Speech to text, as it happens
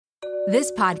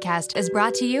This podcast is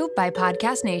brought to you by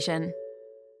Podcast Nation.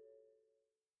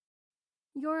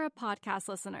 You're a podcast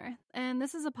listener, and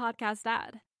this is a podcast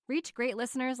ad. Reach great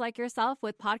listeners like yourself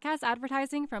with podcast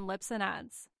advertising from Libsyn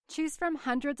Ads. Choose from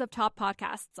hundreds of top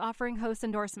podcasts offering host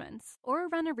endorsements, or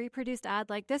run a reproduced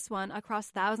ad like this one across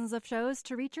thousands of shows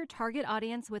to reach your target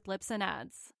audience with Libsyn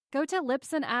Ads. Go to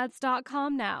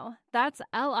libsynads.com now. That's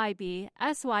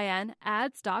LIBSYN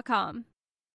ads.com.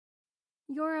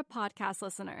 You're a podcast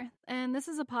listener, and this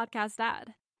is a podcast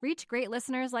ad. Reach great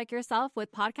listeners like yourself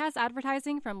with podcast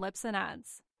advertising from Libsyn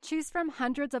Ads. Choose from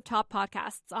hundreds of top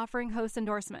podcasts offering host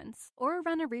endorsements, or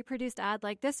run a reproduced ad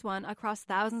like this one across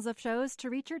thousands of shows to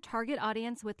reach your target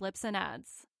audience with Libsyn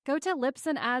Ads. Go to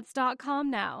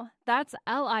libsynads.com now. That's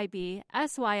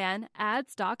LIBSYN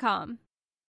ads.com.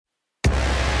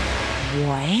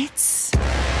 What?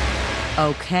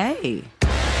 Okay.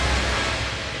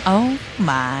 Oh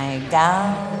my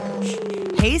gosh.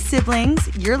 Hey siblings,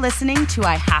 you're listening to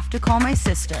I Have to Call My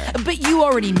Sister. But you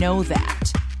already know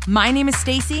that. My name is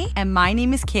Stacy. And my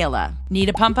name is Kayla. Need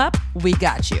a pump up? We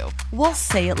got you. We'll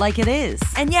say it like it is.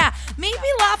 And yeah, maybe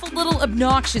laugh a little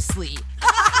obnoxiously.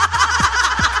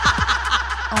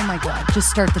 Oh my God, just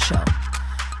start the show.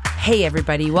 Hey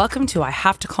everybody, welcome to I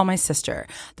Have to Call My Sister,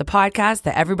 the podcast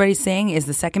that everybody's saying is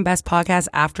the second best podcast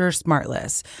after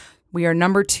Smartless. We are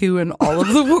number 2 in all of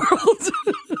the world.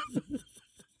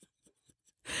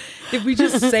 If we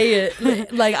just say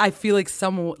it, like I feel like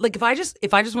someone, like if I just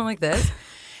went like this.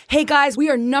 Hey guys, we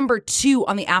are number 2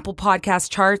 on the Apple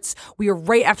Podcast charts. We are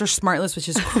right after Smartless, which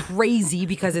is crazy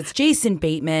because it's Jason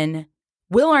Bateman,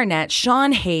 Will Arnett,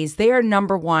 Sean Hayes. They are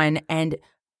number 1, and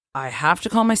I Have to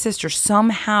Call My Sister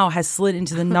somehow has slid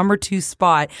into the number 2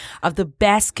 spot of the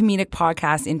best comedic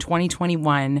podcast in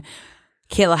 2021.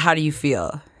 Kayla, how do you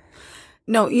feel?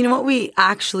 No, you know what we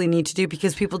actually need to do,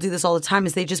 because people do this all the time,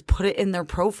 is they just put it in their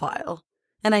profile.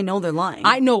 And I know they're lying.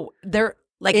 I know they're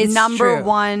like number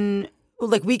 1.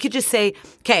 Like we could just say,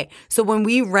 okay, so when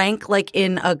we rank like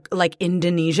in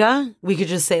Indonesia, we could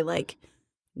just say like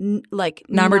number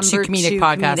 2 comedic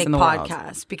podcast in the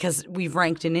world, because we've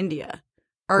ranked in India.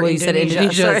 Well, you said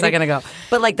Indonesia a second ago.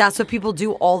 But like that's what people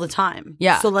do all the time.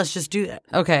 Yeah. So let's just do that.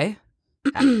 Okay.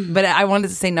 But I wanted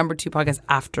to say number 2 podcast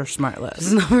after Smartless.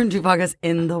 It's number 2 podcast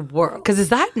in the world. Because is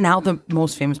that now the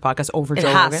most famous podcast over Joe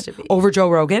Rogan? It has to be. Over Joe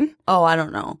Rogan? Oh, I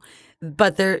don't know.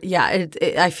 But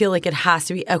I feel like it has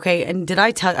to be. Okay, and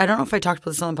I don't know if I talked about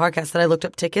this on the podcast, that I looked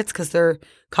up tickets because they're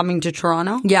coming to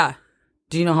Toronto. Yeah.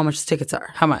 Do you know how much the tickets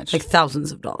are? How much? Like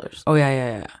thousands of dollars. Oh,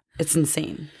 yeah. It's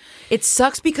insane. It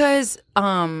sucks because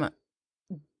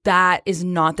that is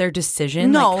not their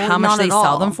decision, no, like how much they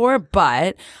sell them for.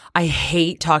 But I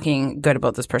hate talking good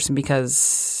about this person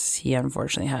because he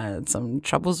unfortunately had some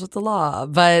troubles with the law.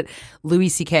 But Louis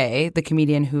C.K., the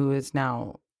comedian who is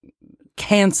now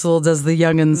canceled, as the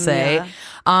youngins say,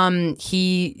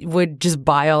 he would just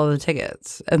buy all the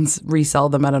tickets and resell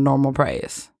them at a normal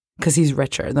price because he's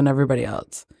richer than everybody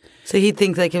else. So he'd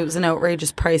think like it was an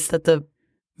outrageous price that the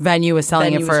venue was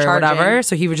selling it for whatever,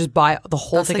 so he would just buy the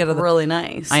whole ticket. That's really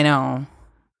nice. I know.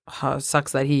 Oh, it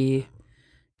sucks that he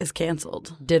is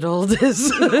canceled. Diddled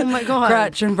his oh my God.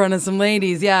 crutch in front of some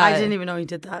ladies. Yeah, I didn't even know he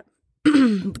did that.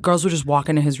 Girls would just walk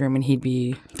into his room and he'd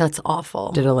be that's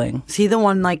awful diddling. Is he the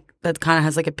one like that kind of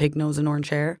has like a pig nose and orange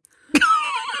hair?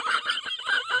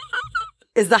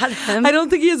 Is that him? I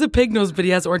don't think he has a pig nose, but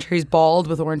he has orange hair. He's bald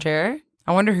with orange hair.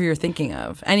 I wonder who you're thinking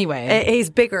of. Anyway, he's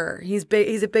bigger. He's big.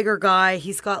 He's a bigger guy.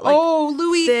 He's got like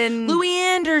Louis Anderson.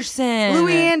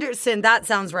 Louis Anderson. That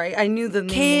sounds right. I knew the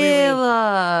name.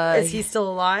 Kayla. Louis. Is he still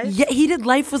alive? Yeah, he did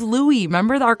Life with Louis.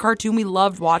 Remember our cartoon we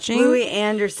loved watching? Louis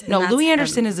Anderson. No, Louis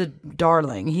Anderson is a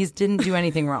darling. He didn't do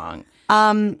anything wrong.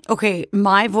 Okay,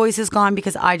 my voice is gone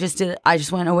because I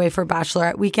just went away for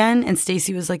Bachelorette weekend, and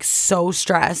Stacey was like so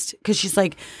stressed because she's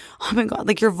like, oh my God,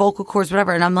 like your vocal cords,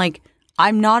 whatever, and I'm like,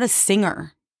 I'm not a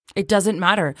singer. It doesn't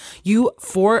matter.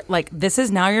 This is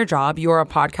now your job. You're a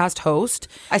podcast host.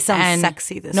 I sound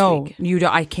sexy this week. No, you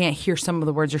don't. I can't hear some of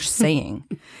the words you're saying.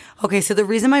 Okay, so the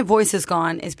reason my voice is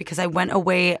gone is because I went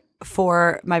away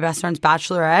for my best friend's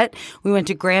Bachelorette. We went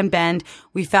to Grand Bend.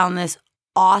 We found this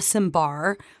awesome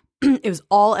bar. It was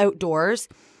all outdoors,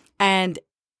 and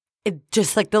it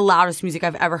just like the loudest music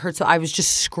I've ever heard. So I was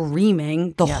just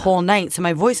screaming the whole night. So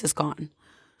my voice is gone.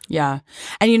 Yeah.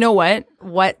 And you know what?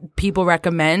 What people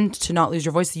recommend to not lose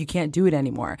your voice, you can't do it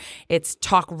anymore. It's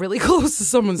talk really close to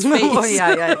someone's face. Oh,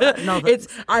 yeah. No,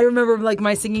 I remember like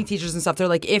my singing teachers and stuff, they're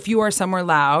like, if you are somewhere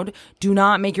loud, do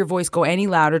not make your voice go any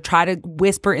louder. Try to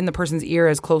whisper in the person's ear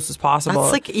as close as possible.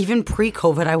 That's like even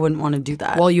pre-COVID, I wouldn't want to do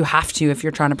that. Well, you have to if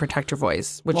you're trying to protect your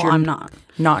voice, which you're I'm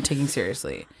not taking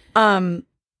seriously.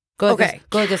 Go like Okay. this.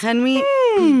 Go like this. Can we?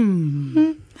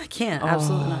 I can't.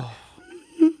 Absolutely not.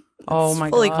 Oh my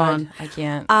fully God. gone. I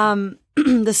can't.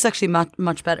 This is actually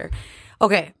much better.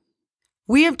 Okay.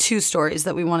 We have 2 stories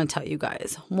that we want to tell you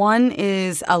guys. One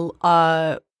is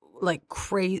like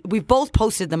crazy. We've both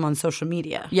posted them on social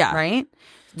media. Yeah. Right?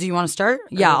 Do you want to start?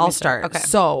 Yeah, Or I'll me start. Okay.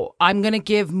 So I'm going to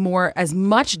give as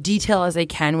much detail as I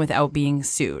can without being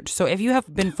sued. So if you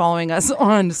have been following us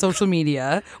on social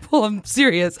media, well, I'm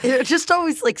serious. It's just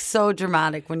always like so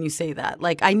dramatic when you say that.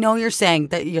 Like, I know you're saying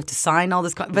that you have to sign all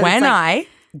this. But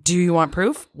Do you want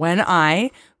proof? When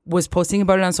I was posting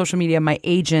about it on social media, my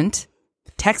agent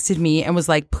texted me and was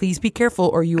like, please be careful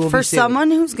or you will for be sued.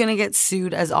 someone who's going to get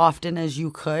sued as often as you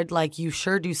could, like, you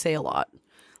sure do say a lot.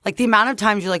 Like, the amount of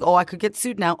times you're like, oh, I could get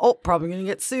sued now. Oh, probably going to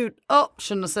get sued. Oh,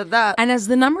 shouldn't have said that. And as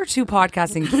the number 2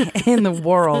 podcast in the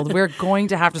world, we're going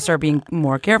to have to start being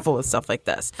more careful with stuff like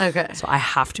this. Okay. So I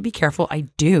have to be careful. I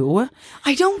do.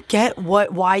 I don't get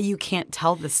why you can't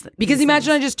tell this. Because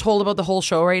imagine I just told about the whole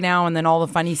show right now and then all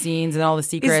the funny scenes and all the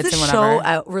secrets Is the and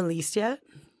whatever. show released yet?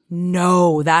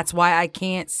 No, that's why I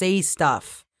can't say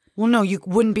stuff. Well, no, you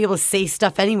wouldn't be able to say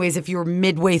stuff anyways if you were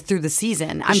midway through the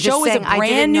season. I'm The show just saying, is a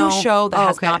brand new show that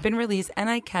has okay. not been released, and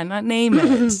I cannot name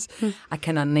it. I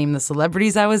cannot name the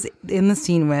celebrities I was in the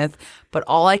scene with, but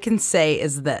all I can say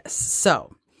is this.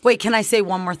 So, Wait, can I say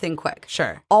one more thing quick?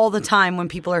 Sure. All the time when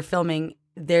people are filming,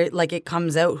 they're like, it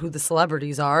comes out who the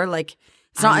celebrities are. Like,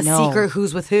 it's not I a know. secret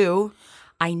who's with who.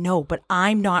 I know, but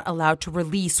I'm not allowed to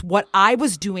release what I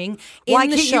was doing in Why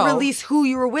the can't show. you release who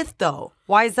you were with, though?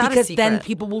 Why is that because a secret? then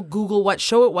people will Google what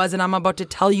show it was, and I'm about to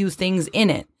tell you things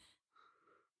in it.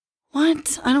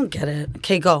 What? I don't get it.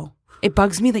 Okay, go. It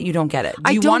bugs me that you don't get it.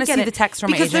 Do you want to see the text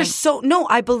from my because agent? no,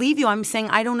 I believe you. I'm saying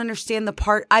I don't understand the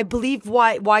part. I believe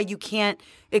why you can't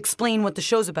explain what the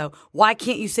show's about. Why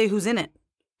can't you say who's in it?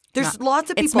 There's lots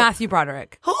of people. It's Matthew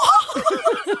Broderick.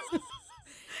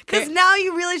 Because now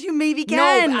you realize you maybe No,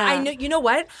 can. but I know. You know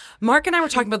what? Mark and I were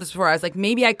talking about this before. I was like,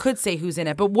 maybe I could say who's in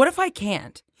it, but what if I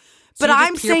can't? So But you're just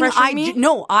I'm peer saying pressuring me?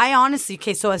 no. I honestly,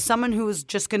 okay. So as someone who was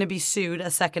just going to be sued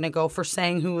a second ago for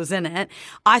saying who was in it,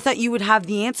 I thought you would have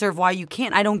the answer of why you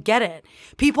can't. I don't get it.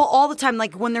 People all the time,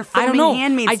 like when they're I don't filming know.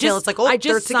 Handmaid's Tale, it's like, oh, I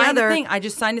they're just signed together. a thing. I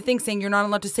just signed a thing saying you're not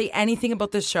allowed to say anything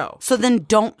about this show. So then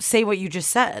don't say what you just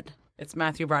said. It's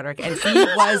Matthew Broderick, and he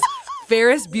was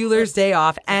Ferris Bueller's Day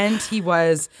Off, and he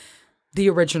was the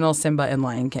original Simba in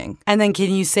Lion King. And then can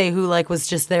you say who like was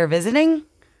just there visiting?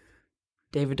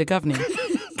 David Duchovny.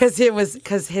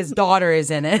 Because his daughter is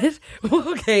in it.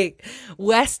 Okay.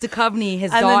 Wes Duchovny,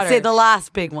 his And daughter. then say the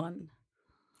last big one.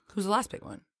 Who's the last big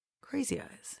one? Crazy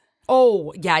Eyes.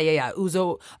 Oh, yeah.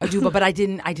 Uzo Aduba, but I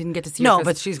didn't get to see her. No, 'cause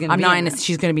but she's gonna I'm be not in in it.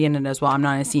 she's gonna be in it as well. I'm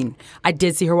not in a scene. I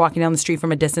did see her walking down the street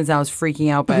from a distance and I was freaking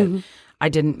out, but I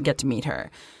didn't get to meet her.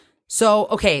 So,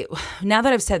 okay, now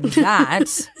that I've said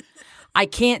that, I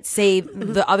can't say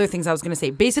the other things I was going to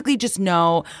say. Basically, just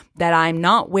know that I'm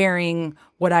not wearing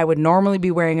what I would normally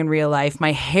be wearing in real life.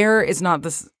 My hair is not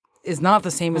the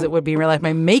same as it would be in real life.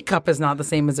 My makeup is not the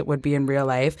same as it would be in real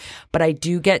life. But I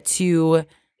do get to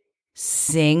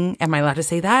sing. Am I allowed to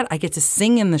say that? I get to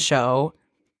sing in the show.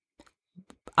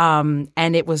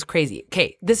 And it was crazy.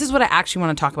 Okay, this is what I actually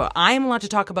want to talk about. I am allowed to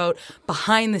talk about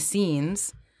behind the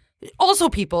scenes. Also,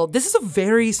 people, this is a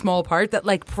very small part that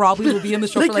like probably will be in the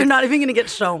show. Like for, you're not even going to get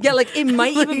shown. yeah, like it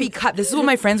might even be cut. This is what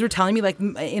my friends were telling me, like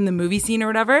in the movie scene or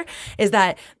whatever, is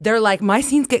that they're like, my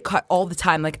scenes get cut all the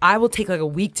time. Like I will take like a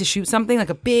week to shoot something,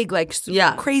 like a big, like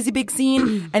crazy big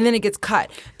scene, and then it gets cut.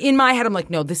 In my head, I'm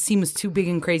like, no, this scene was too big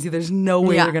and crazy. There's no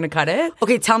way Yeah. they're going to cut it.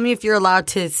 Okay, tell me if you're allowed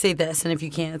to say this, and if you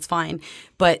can't, it's fine.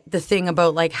 But the thing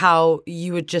about like how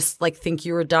you would just like think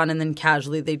you were done, and then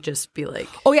casually they'd just be like,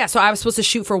 Oh, yeah. So I was supposed to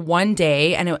shoot for one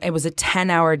day, and it was a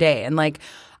 10-hour day. And like,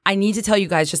 I need to tell you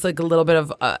guys just like a little bit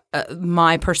of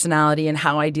my personality and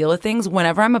how I deal with things.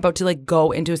 Whenever I'm about to like go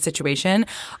into a situation,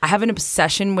 I have an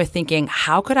obsession with thinking,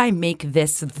 how could I make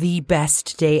this the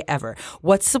best day ever?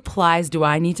 What supplies do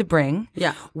I need to bring?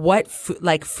 Yeah. What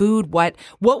food? What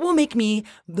will make me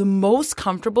the most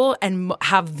comfortable and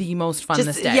have the most fun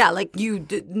this day? yeah, like you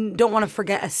don't want to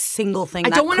forget a single thing. I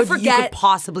don't want to you forget could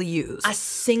possibly use. a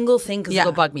single thing because Yeah.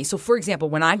 it'll bug me. So, for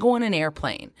example, when I go on an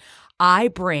airplane, I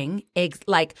bring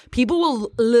like people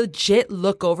will legit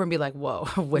look over and be like, "Whoa,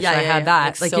 I wish I had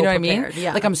that." Like, Like so you know what I mean? prepared,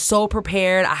 yeah. Like I'm so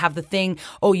prepared. I have the thing.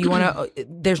 Oh, you want to?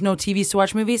 There's no TVs to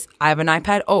watch movies. I have an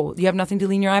iPad. Oh, you have nothing to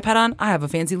lean your iPad on. I have a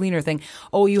fancy leaner thing.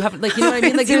 Oh, you have like you know what I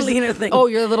mean? Like Fancy there's leaner thing. Oh,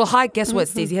 you're a little hot. Guess what?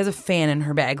 Stacey has a fan in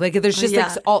her bag. Like there's just Yeah.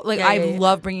 like all like Yeah, I yeah, yeah.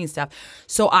 love bringing stuff.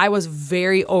 So I was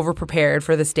very over prepared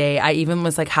for this day. I even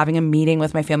was like having a meeting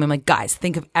with my family. I'm like, guys,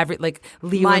 think of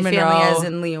Leo My and Monroe. family as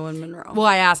in Leo and Monroe. Well,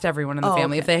 I asked everyone everyone in the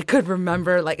family if they could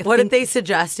remember. Like, what did they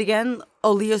suggest again?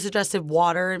 Oh, Leo suggested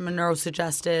water, and Monroe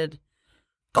suggested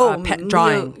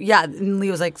drawing. Leo, and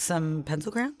Leo's like some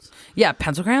pencil crayons. Yeah,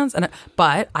 pencil crayons.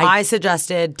 But I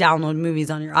suggested download movies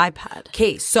on your iPad.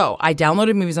 Okay, so I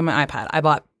downloaded movies on my iPad.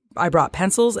 I brought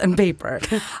pencils and paper.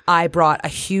 I brought a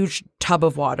huge tub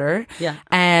of water. Yeah.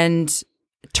 And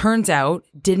turns out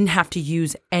didn't have to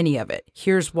use any of it.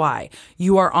 Here's why.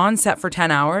 You are on set for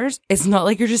 10 hours. It's not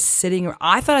like you're just sitting.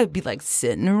 I thought I'd be like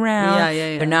sitting around.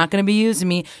 Yeah. They're not going to be using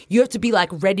me. You have to be like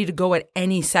ready to go at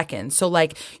any second. So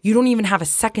like you don't even have a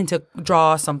second to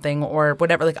draw something or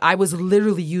whatever. Like I was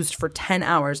literally used for 10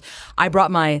 hours. I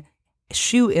brought my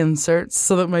shoe inserts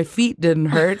so that my feet didn't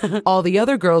hurt. All the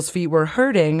other girls' feet were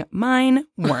hurting. Mine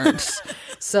weren't.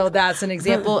 So that's an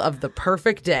example of the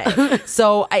perfect day.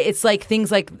 So it's like things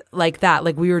like that.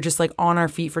 Like we were just like on our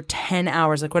feet for 10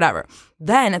 hours, like whatever.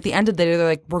 Then at the end of the day, they're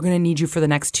like, we're going to need you for the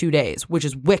next 2 days, which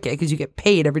is wicked because you get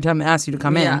paid every time they ask you to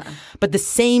come in. But the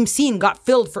same scene got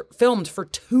filmed for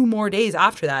 2 more days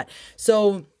after that.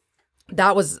 So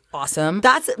that was awesome.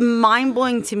 That's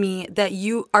mind-blowing to me that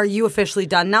you officially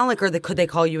done now? Like, could they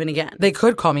call you in again? They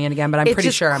could call me in again, but I'm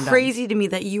pretty sure I'm done. It's crazy to me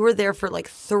that you were there for like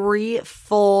 3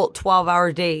 full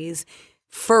 12-hour days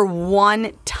for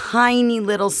one tiny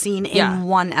little scene in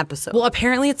one episode. Well,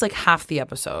 apparently it's like half the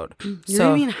episode. You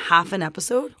don't mean half an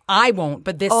episode? I won't,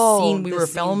 but this scene we were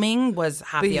filming was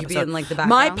half the episode. In, like, the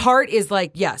background? My part is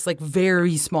like, yes, like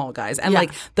very small, guys. And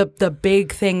like the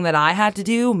big thing that I had to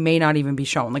do may not even be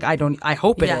shown. Like I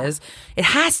hope it is. It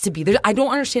has to be. I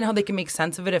don't understand how they can make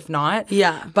sense of it if not.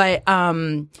 Yeah. But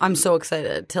I'm so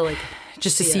excited to like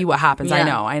just to see what happens.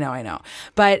 Yeah. I know.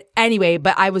 But anyway,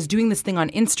 I was doing this thing on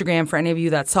Instagram for any of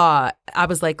you that saw. I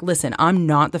was like, listen, I'm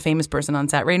not the famous person on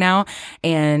set right now.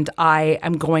 And I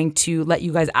am going to let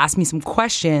you guys ask me some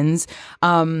questions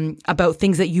about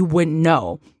things that you wouldn't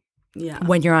know. Yeah.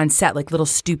 When you're on set, like little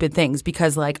stupid things,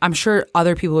 because like I'm sure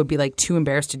other people would be like too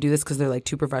embarrassed to do this because they're like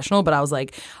too professional. But I was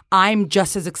like, I'm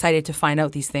just as excited to find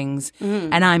out these things,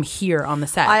 and I'm here on the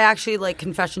set. I actually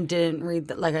confession didn't read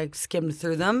that. Like I skimmed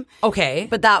through them. Okay,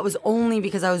 but that was only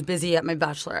because I was busy at my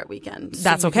bachelorette weekend. So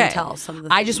that's okay. Can tell some of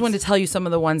the I just wanted to tell you some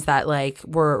of the ones that like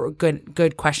were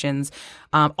good questions.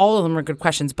 All of them were good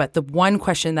questions, but the one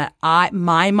question that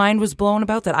my mind was blown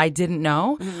about that I didn't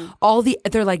know,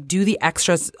 they're like, do the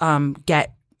extras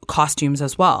get costumes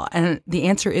as well? And the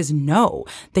answer is no.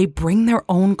 They bring their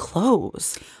own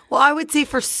clothes. Well, I would say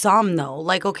for some though,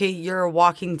 like okay, you're a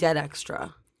Walking Dead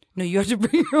extra. No, you have to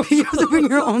bring your own. You have to bring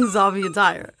your own zombie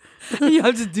attire. You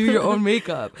have to do your own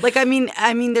makeup. Like I mean,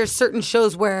 there's certain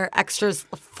shows where extras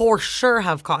for sure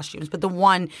have costumes, but the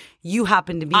one you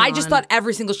happen to be on, just thought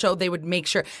every single show they would make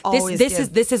sure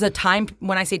this is a time.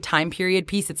 When I say time period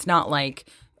piece, it's not like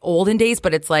olden days,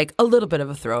 but it's like a little bit of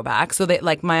a throwback. So they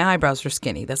like my eyebrows are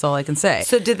skinny. That's all I can say.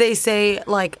 So did they say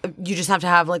like you just have to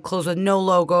have like clothes with no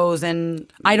logos?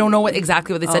 And I don't know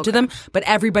exactly what they said to them, but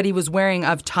everybody was wearing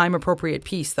a time appropriate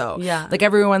piece though. Yeah, like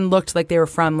everyone looked like they were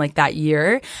from like that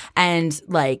year, and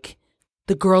like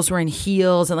the girls were in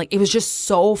heels, and like it was just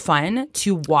so fun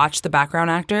to watch the background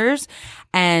actors.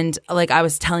 And like I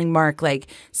was telling Mark, like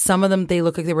some of them, they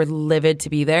looked like they were livid to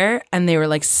be there, and they were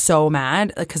like so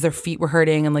mad because their feet were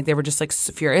hurting, and like they were just like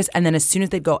furious. And then as soon as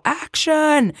they'd go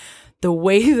action, the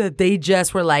way that they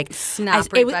just were like snap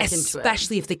right back into it.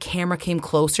 Especially if the camera came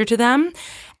closer to them.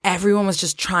 Everyone was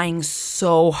just trying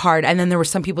so hard. And then there were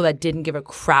some people that didn't give a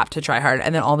crap to try hard.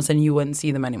 And then all of a sudden you wouldn't see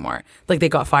them anymore. Like they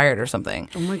got fired or something.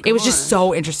 Oh my God. It was just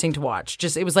so interesting to watch.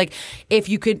 It was like, if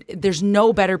you could, there's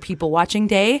no better people watching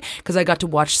day because I got to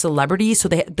watch celebrities. So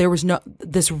there was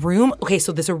this room. Okay,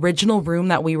 so this original room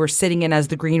that we were sitting in as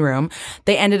the green room,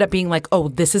 they ended up being like, oh,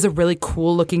 this is a really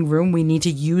cool looking room. We need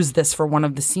to use this for one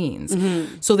of the scenes.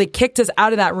 Mm-hmm. So they kicked us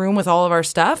out of that room with all of our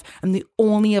stuff. And the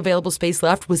only available space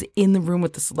left was in the room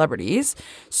with the celebrities.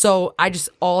 So I just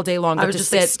all day long got to just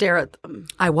sit, like, stare at them.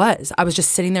 I was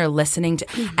just sitting there listening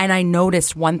to, and I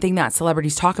noticed one thing that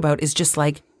celebrities talk about is just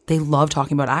like they love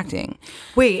talking about acting.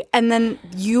 Wait, and then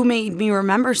you made me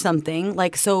remember something.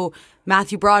 Like, so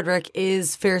Matthew Broderick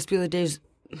is Ferris Bueller's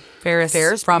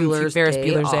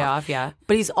Day Off, yeah.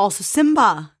 But he's also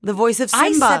Simba, the voice of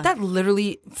Simba. I said that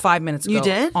literally 5 minutes ago. You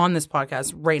did? On this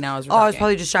podcast right now. I was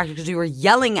probably distracted because you were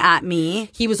yelling at me.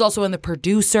 He was also in The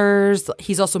Producers.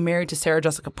 He's also married to Sarah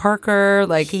Jessica Parker.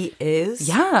 Like he is?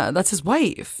 Yeah, that's his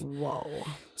wife. Whoa.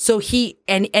 So he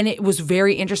and it was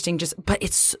very interesting. But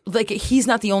it's like he's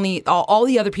not the only. All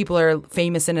the other people are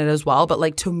famous in it as well. But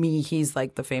like to me, he's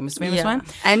like the famous one.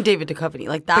 And David Duchovny,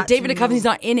 like that. But David Duchovny's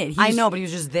not in it. I know, but he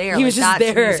was just there. He was just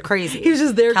there. It was crazy. He was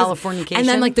just there. Californication. And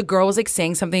then like the girl was like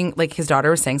saying something. Like his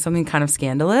daughter was saying something kind of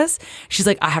scandalous. She's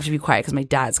like, I have to be quiet because my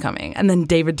dad's coming. And then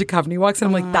David Duchovny walks in.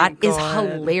 I'm like, that is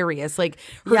hilarious. Like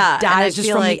her dad is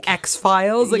just from the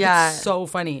X-Files. Like it's so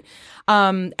funny.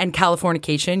 And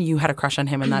Californication, you had a crush on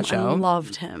him in that show. I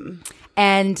loved him.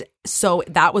 And so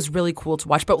that was really cool to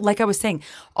watch. But like I was saying,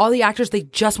 all the actors, they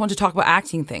just want to talk about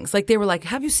acting things. Like they were like,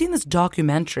 have you seen this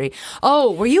documentary?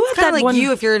 Oh, were you at that like one?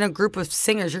 You, if you're in a group of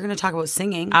singers, you're going to talk about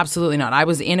singing. Absolutely not. I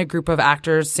was in a group of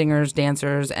actors, singers,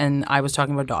 dancers, and I was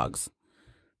talking about dogs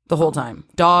the whole time.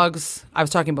 Dogs. I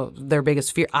was talking about their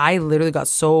biggest fear. I literally got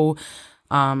so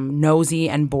nosy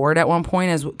and bored at one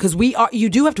point because you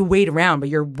do have to wait around, but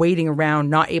you're waiting around,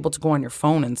 not able to go on your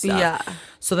phone and stuff. Yeah.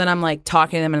 So then I'm like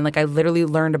talking to them and like I literally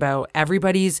learned about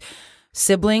everybody's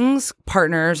siblings,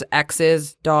 partners,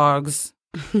 exes, dogs,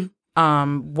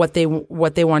 what they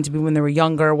wanted to be when they were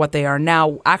younger, what they are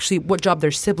now, actually what job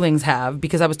their siblings have,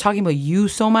 because I was talking about you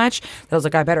so much that I was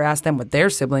like, I better ask them what their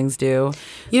siblings do.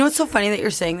 You know what's so funny that you're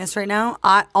saying this right now?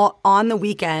 On the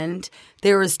weekend,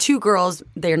 there was two girls.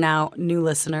 They're now new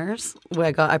listeners.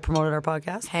 I promoted our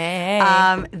podcast. Hey.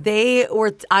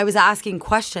 I was asking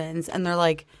questions, and they're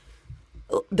like,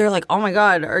 oh my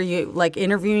God, are you like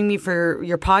interviewing me for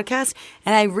your podcast?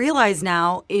 And I realize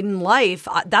now in life,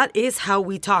 that is how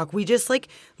we talk. We just like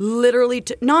literally,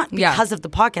 not because of the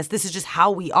podcast. This is just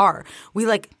how we are. We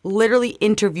like literally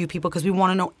interview people because we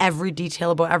want to know every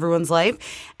detail about everyone's life.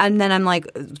 And then I'm like,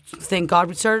 thank God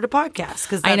we started a podcast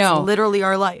because that's literally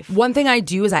our life. One thing I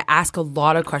do is I ask a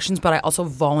lot of questions, but I also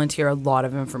volunteer a lot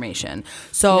of information.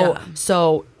 So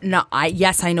no,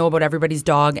 I know about everybody's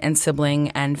dog and sibling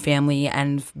and family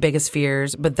and biggest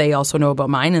fears, but they also know about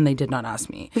mine and they did not ask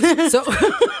me. So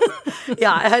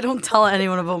yeah, I don't tell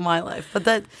anyone about my life, but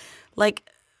that like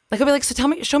I'll be like, so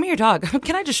show me your dog.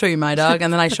 Can I just show you my dog?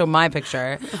 And then I show my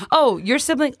picture. Oh, your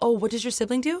sibling. Oh, what does your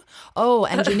sibling do? Oh,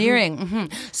 engineering. Mm-hmm.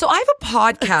 So I have a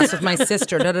podcast with my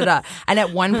sister. Da da da. And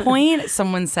at one point,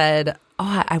 someone said,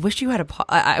 "Oh, I wish you had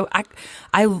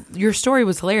your story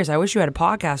was hilarious. I wish you had a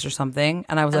podcast or something."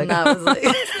 And I was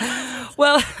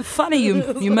well, funny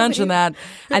you mentioned that.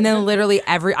 And then literally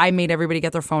I made everybody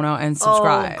get their phone out and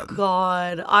subscribe. Oh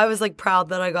God, I was like proud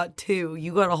that I got 2.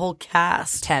 You got a whole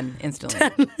cast. 10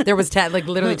 instantly. There was 10, like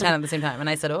literally 10 at the same time. And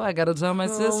I said, I got to tell my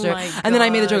sister. My and then I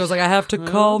made the joke. I was like, I have to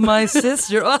call my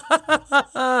sister.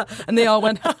 And they all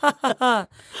went,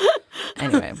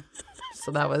 anyway.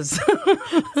 So that was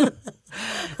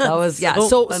yeah.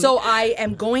 So I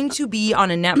am going to be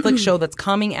on a Netflix show that's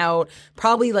coming out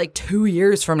probably like 2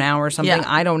 years from now or something. Yeah.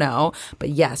 I don't know. But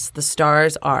yes, the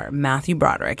stars are Matthew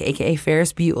Broderick, aka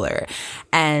Ferris Bueller,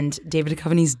 and David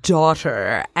Duchovny's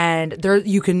daughter. And there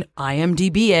you can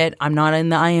IMDb it. I'm not in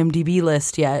the IMDb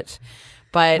list yet.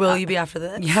 But will you be after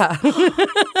this? Yeah.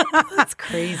 That's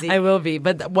crazy. I will be,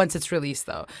 but once it's released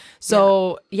though.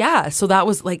 So yeah, so that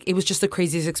was like, it was just the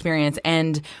craziest experience.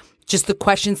 And just the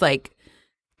questions, like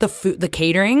the food, the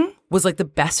catering was like the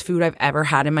best food I've ever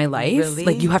had in my life. Really?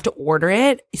 Like you have to order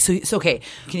it. So it's okay.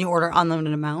 Can you order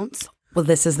unlimited amounts? Well,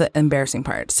 this is the embarrassing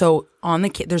part. So on the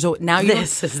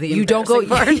this is the you don't go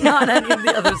part, not any of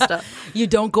the other stuff. You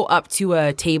don't go up to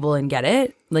a table and get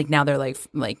it. Like now they're like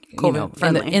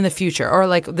COVID in the future, or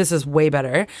like this is way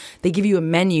better. They give you a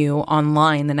menu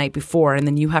online the night before, and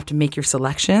then you have to make your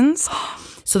selections.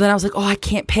 So then I was like, I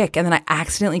can't pick, and then I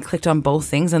accidentally clicked on both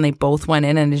things, and they both went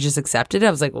in, and it just accepted it.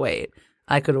 I was like, wait.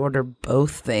 I could order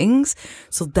both things.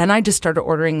 So then I just started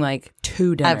ordering like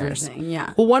 2 dinners. Everything,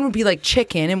 yeah. Well, one would be like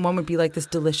chicken and one would be like this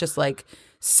delicious like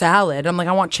salad. I'm like,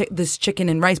 I want this chicken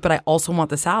and rice, but I also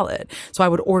want the salad. So I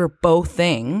would order both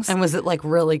things. And was it like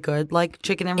really good, like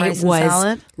chicken and rice and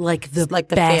salad? It was like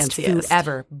the best fanciest food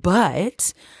ever.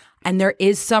 But... and there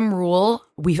is some rule.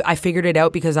 I figured it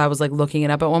out because I was like looking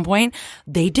it up at one point.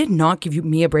 They did not give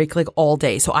me a break like all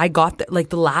day. So I got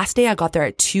the last day I got there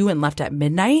at 2 and left at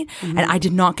midnight, and I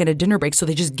did not get a dinner break. So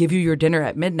they just give you your dinner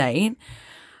at midnight.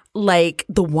 Like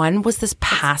the one was this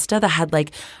pasta that had like,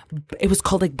 it was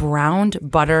called like browned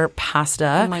butter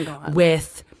pasta. Oh my God.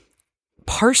 With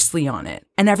parsley on it,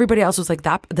 and everybody else was like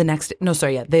that.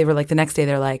 They were like the next day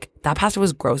they're like, that pasta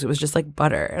was gross, it was just like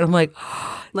butter. And I'm like,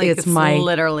 like it's my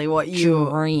literally what you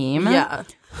dream. Yeah.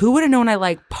 Who would have known I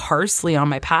like parsley on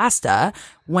my pasta?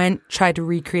 Tried to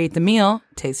recreate the meal.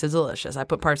 Tasted delicious. I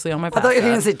put parsley on my I pasta. thought you were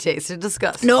going to say tasted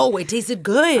disgusting. No, it tasted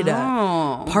good.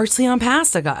 Oh. Parsley on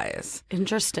pasta, guys.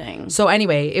 Interesting. So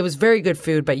anyway, it was very good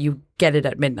food, but you get it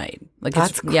at midnight. Like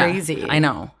That's crazy. Yeah, I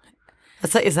know.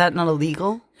 Is that not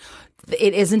illegal?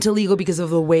 It isn't illegal because of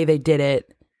the way they did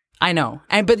it. I know.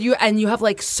 But you have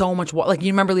like so much water. Like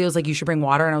you remember Leo's like, you should bring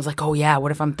water. And I was like, oh yeah,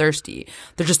 what if I'm thirsty?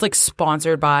 They're just like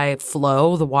sponsored by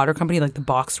Flow, the water company, like the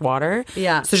boxed water.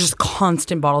 Yeah. So there's just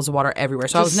constant bottles of water everywhere.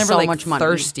 So I was Just never so like much money.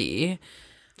 thirsty.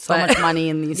 So much money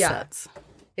in these Yeah. sets.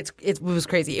 It was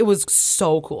crazy. It was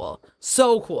so cool.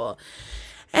 So cool.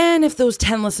 And if those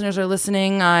 10 listeners are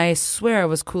listening, I swear I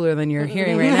was cooler than you're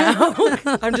hearing right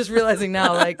now. I'm just realizing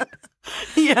now, like,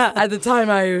 Yeah. at the time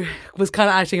I was kind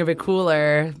of acting a bit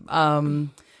cooler. There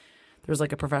was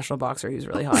like a professional boxer who's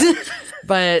really hot.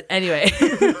 But anyway.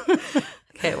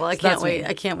 Okay, well, I can't that's wait. me.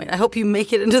 I can't wait. I hope you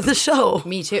make it into the show.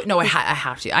 Me too. No, I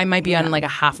have to. I might be on like a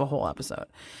half a whole episode.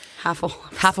 Half a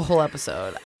Whole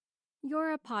episode.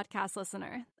 You're a podcast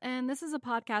listener, and this is a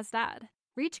podcast ad.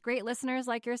 Reach great listeners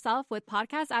like yourself with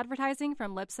podcast advertising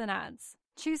from Lips and Ads.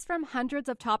 Choose from hundreds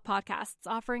of top podcasts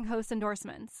offering host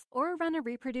endorsements, or run a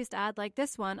reproduced ad like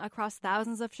this one across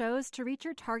thousands of shows to reach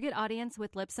your target audience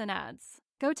with Lips and Ads.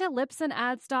 Go to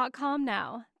lipsandads.com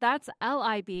now. That's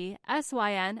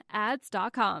LIBSYN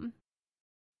ads.com.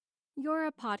 You're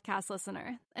a podcast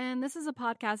listener, and this is a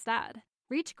podcast ad.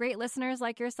 Reach great listeners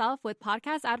like yourself with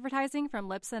podcast advertising from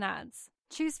Lips and Ads.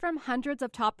 Choose from hundreds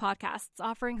of top podcasts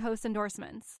offering host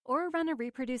endorsements, or run a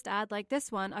reproduced ad like this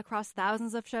one across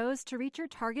thousands of shows to reach your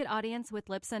target audience with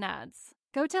Lips and Ads.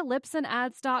 Go to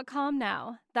lipsandads.com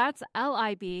now. That's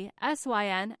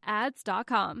LIBSYN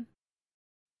ads.com.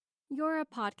 You're a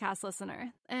podcast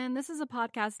listener, and this is a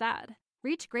podcast ad.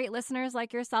 Reach great listeners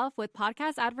like yourself with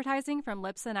podcast advertising from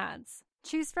Lips and Ads.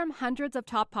 Choose from hundreds of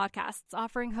top podcasts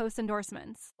offering host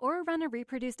endorsements, or run a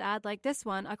reproduced ad like this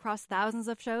one across thousands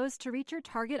of shows to reach your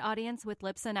target audience with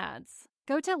Lips and Ads.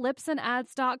 Go to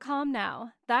lipsandads.com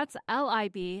now. That's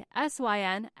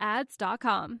LIBSYN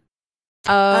ads.com.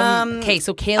 Okay,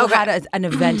 so Kayla had an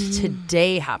event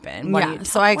today happen.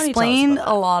 So I explained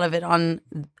a lot of it on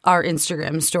our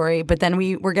Instagram story, but then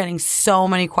we were getting so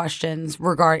many questions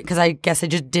regarding, because I guess I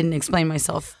just didn't explain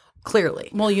myself clearly.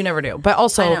 Well, you never do. But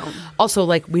also,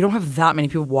 like, we don't have that many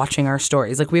people watching our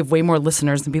stories. Like, we have way more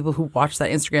listeners than people who watch that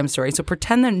Instagram story. So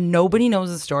pretend that nobody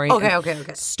knows the story. Okay.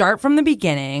 Start from the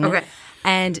beginning. Okay.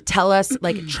 And tell us,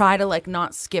 like, try to, like,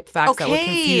 not skip facts that would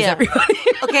confuse everybody.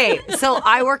 Okay, so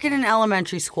I work in an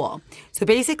elementary school. So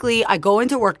basically, I go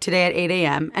into work today at 8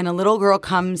 a.m. and a little girl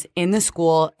comes in the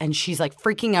school and she's, like,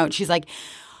 freaking out. She's like,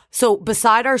 so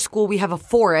beside our school, we have a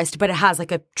forest, but it has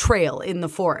like a trail in the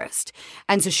forest.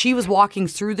 And so she was walking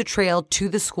through the trail to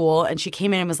the school and she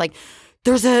came in and was like,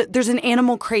 there's an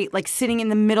animal crate like sitting in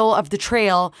the middle of the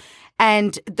trail.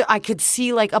 And I could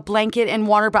see like a blanket and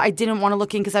water, but I didn't want to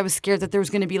look in because I was scared that there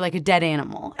was going to be like a dead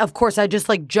animal. Of course, I just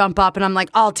like jump up and I'm like,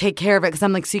 I'll take care of it because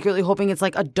I'm like secretly hoping it's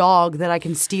like a dog that I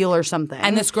can steal or something.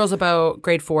 And this girl's about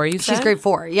grade 4, you said? She's grade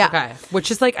 4, yeah. Okay.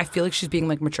 Which is like, I feel like she's being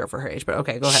like mature for her age, but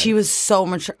okay, go ahead. She was so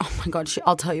mature. Oh my God,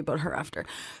 I'll tell you about her after.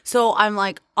 So I'm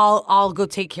like, I'll go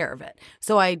take care of it.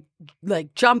 So I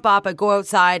like jump up, I go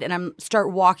outside and I'm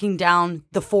start walking down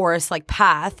the forest like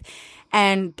path.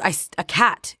 And a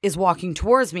cat is walking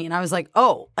towards me, and I was like,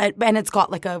 "Oh!" And it's got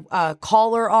like a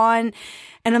collar on,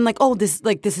 and I'm like, "Oh, this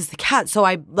is the cat." So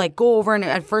I like go over, and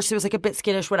at first it was like a bit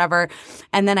skittish, whatever.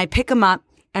 And then I pick him up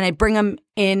and I bring him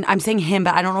in. I'm saying him,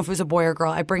 but I don't know if it was a boy or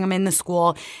girl. I bring him in the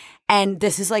school, and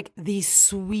this is like the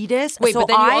sweetest. Wait, so but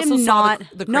then you I'm also saw not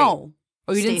the crate. No.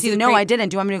 Oh, you didn't see the No, crate? I didn't.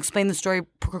 Do you want me to explain the story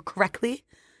correctly?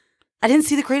 I didn't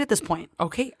see the crate at this point.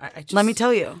 Okay, I just, Let me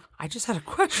tell you. I just had a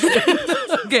question.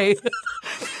 Okay.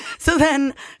 So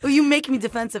then you make me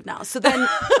defensive now. So then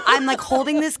I'm like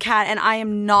holding this cat and I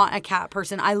am not a cat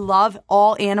person. I love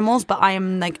all animals, but I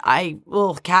am like,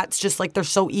 cats just like, they're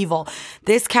so evil.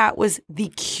 This cat was the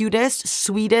cutest,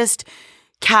 sweetest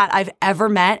cat I've ever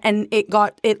met. And it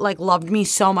like loved me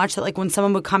so much that like when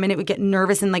someone would come in, it would get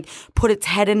nervous and like put its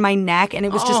head in my neck. And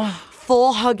it was just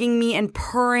full hugging me and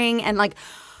purring. And like,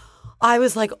 I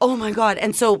was like, oh my God.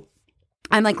 And so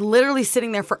I'm like literally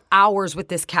sitting there for hours with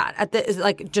this cat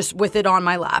like just with it on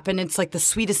my lap. And it's like the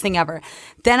sweetest thing ever.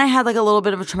 Then I had like a little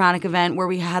bit of a traumatic event where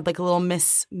we had like a little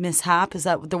mishap. Is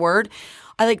that the word?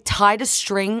 I like tied a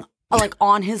string like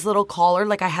on his little collar.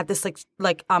 Like I had this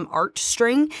like arch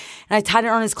string, and I tied it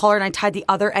on his collar, and I tied the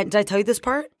other end. Did I tell you this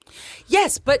part?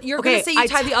 Yes, but you're going to say you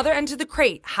tied the other end to the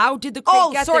crate. How did the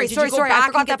crate get there? Did you go I back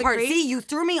forgot and get that the part. crate? See, you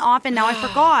threw me off, and now I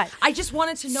forgot. I just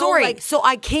wanted to know. So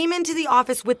I came into the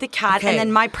office with the cat, and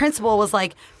then my principal was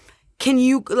like, "Can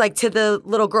you like to the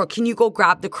little girl? Can you go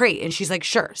grab the crate?" And she's like,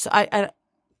 "Sure." So I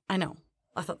know.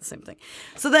 I thought the same thing.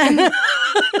 So then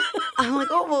I'm like,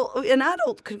 oh, well, an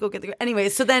adult could go get the crate. Anyway,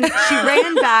 so then she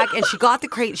ran back and she got the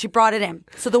crate and she brought it in.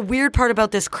 So the weird part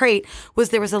about this crate was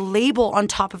there was a label on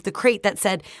top of the crate that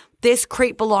said, this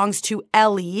crate belongs to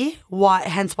Ellie,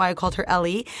 hence why I called her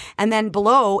Ellie. And then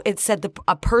below it said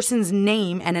a person's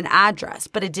name and an address,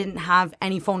 but it didn't have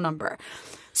any phone number.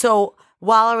 So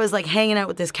while I was like hanging out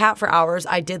with this cat for hours,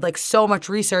 I did like so much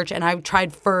research and I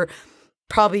tried for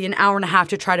probably an hour and a half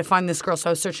to try to find this girl. So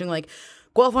I was searching like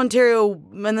Guelph, Ontario,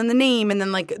 and then the name, and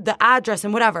then like the address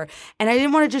and whatever. And I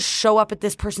didn't want to just show up at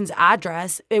this person's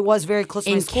address. It was very close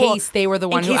to my school. In case they were the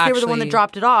one who they were the one that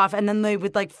dropped it off. And then they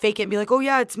would like fake it and be like, oh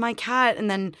yeah, it's my cat. And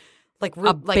then like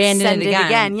send it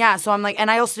again. Yeah. So I'm like,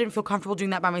 and I also didn't feel comfortable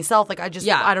doing that by myself. Like I didn't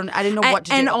know what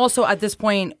to do. And also at this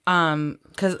point,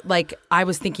 because like I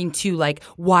was thinking too, like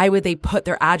why would they put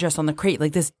their address on the crate?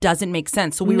 Like this doesn't make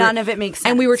sense. So none of it makes sense.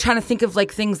 And we were trying to think of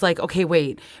like things like, okay,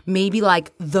 wait, maybe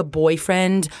like the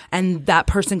boyfriend and that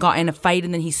person got in a fight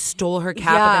and then he stole her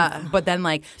cat, but then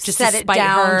like just set to it spite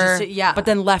down, her, but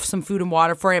then left some food and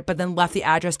water for it, but then left the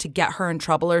address to get her in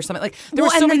trouble or something. Like there were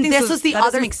so many things. That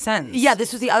doesn't make sense. Yeah,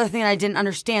 this was the other thing I didn't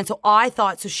understand. So I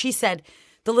thought, she said,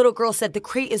 the little girl said the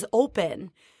crate is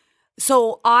open.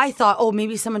 So I thought, oh,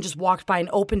 maybe someone just walked by and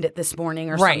opened it this morning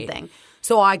or something.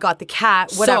 So I got the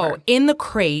cat, whatever. So in the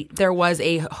crate, there was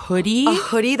a hoodie. A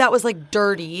hoodie that was like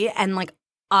dirty and like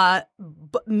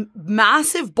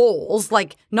massive bowls,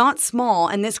 like not small.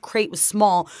 And this crate was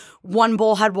small. One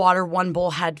bowl had water, one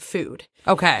bowl had food.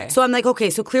 Okay. So I'm like, okay,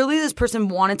 so clearly this person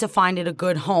wanted to find it a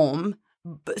good home.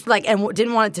 Like, and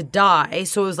didn't want it to die.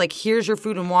 So it was like, here's your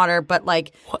food and water, but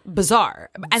like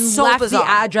bizarre. And so left bizarre. the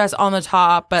address on the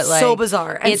top, but like so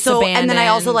bizarre. And it's so abandoned. and then I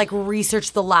also like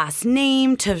researched the last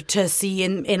name to see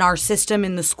in our system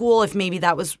in the school if maybe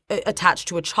that was attached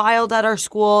to a child at our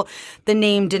school. The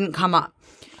name didn't come up.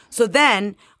 So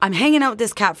then I'm hanging out with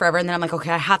this cat forever. And then I'm like,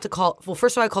 okay, I have to call. Well,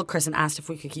 first of all, I called Chris and asked if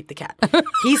we could keep the cat.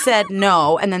 He said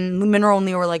no. And then Monroe and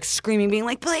Leo were like screaming, being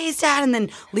like, please, Dad. And then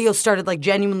Leo started like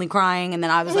genuinely crying. And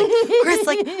then I was like, Chris,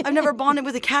 like, I've never bonded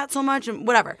with a cat so much and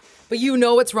whatever. But you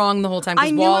know it's wrong the whole time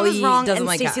because Wally Wally was wrong. doesn't and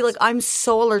like Stacey, cats. like, I'm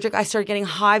so allergic. I started getting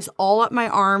hives all up my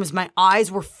arms. My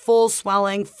eyes were full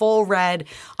swelling, full red.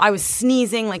 I was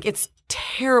sneezing. Like, it's a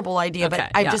terrible idea. Okay,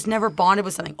 but I've just never bonded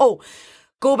with something. Oh,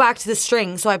 go back to the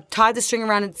string. So I tied the string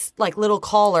around its like little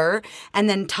collar and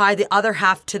then tied the other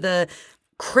half to the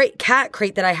cat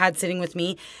crate that I had sitting with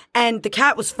me. And the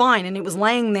cat was fine and it was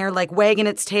laying there like wagging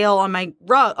its tail on my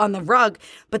rug,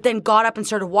 but then got up and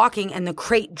started walking and the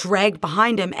crate dragged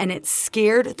behind him and it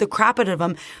scared the crap out of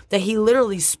him that he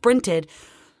literally sprinted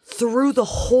through the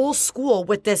whole school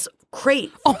with this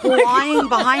crate flying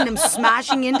behind him,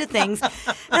 smashing into things. And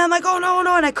I'm like, oh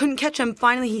no. And I couldn't catch him.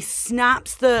 Finally, he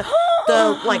snaps the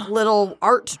like little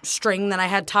art string that I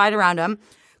had tied around him,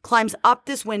 climbs up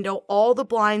this window. All the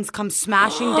blinds come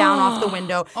smashing down off the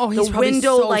window. Oh, he's the probably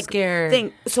window, so like, scared.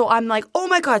 Thing. So I'm like, oh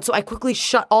my God. So I quickly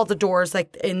shut all the doors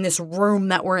like in this room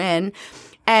that we're in.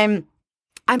 And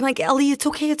I'm like, Ellie, it's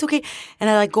okay. And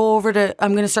I like go over to,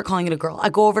 I'm going to start calling it a girl. I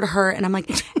go over to her and I'm like,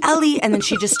 Ellie. And then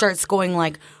she just starts going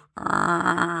like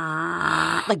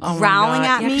growling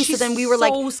at me. So then we were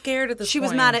so scared at this She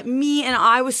point. was mad at me and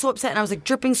I was so upset and I was like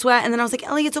dripping sweat. And then I was like,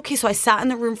 Ellie, it's okay. So I sat in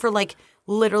the room for like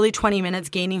literally 20 minutes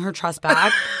gaining her trust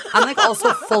back. I'm like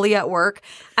also fully at work.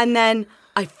 And then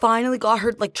I finally got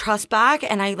her like trust back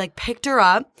and I like picked her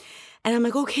up. And I'm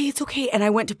like, okay, it's okay. And I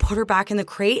went to put her back in the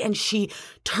crate and she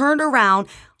turned around.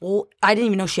 I didn't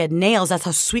even know she had nails. That's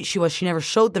how sweet she was. She never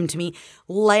showed them to me.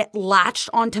 Latched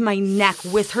onto my neck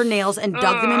with her nails and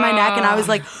dug them in my neck. And I was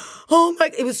like, oh my,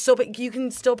 it was so big. You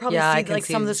can still probably see like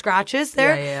some of the scratches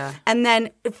there. Yeah. And then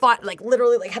it fought, like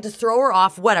literally like had to throw her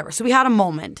off, whatever. So we had a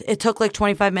moment. It took like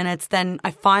 25 minutes. Then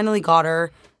I finally got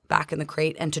her back in the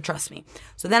crate and to trust me.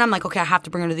 So then I'm like, okay, I have to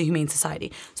bring her to the Humane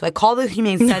Society. So I call the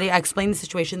Humane Society. I explain the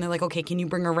situation. They're like, okay, can you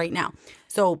bring her right now?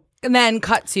 So and then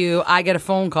cut to, I get a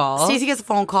phone call. Stacey gets a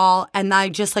phone call and I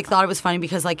just like thought it was funny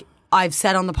because like I've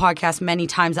said on the podcast many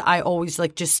times that I always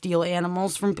like just steal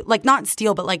animals from, like, not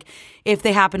steal, but like if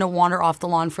they happen to wander off the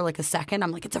lawn for like a second,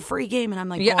 I'm like, it's a free game, and I'm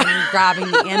like going and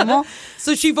grabbing the animal.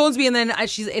 So she phones me, and then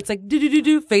it's like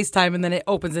do FaceTime, and then it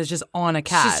opens. It's just on a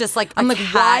cat. She's just like, I'm like,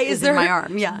 why is there in my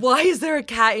arm? Yeah. Why is there a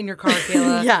cat in your car,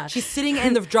 Kayla? Yeah. She's sitting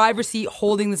in the driver's seat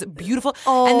holding this beautiful,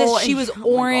 she was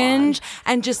orange,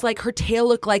 and just like her tail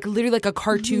looked like literally like a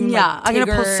cartoon. Yeah, like, I'm gonna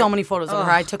tiger. post so many photos of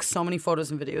her. I took so many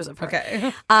photos and videos of her.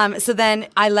 Okay. So then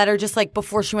I let her just like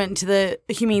before she went into the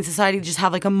Humane Society just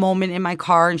have like a moment in my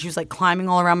car, and she was like climbing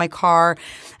all around my car,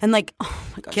 and like, oh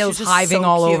my god, Kayla's she's just hiving so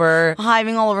all cute. over.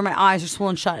 Hiving all over. My eyes are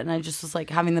swollen shut, and I just was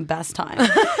like having the best time.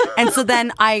 And so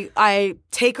then I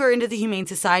take her into the Humane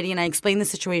Society, and I explain the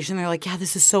situation. They're like, yeah,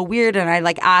 this is so weird, and I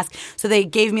like ask. So they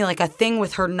gave me like a thing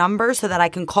with her number so that I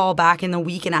can call back in the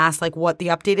week and ask like what the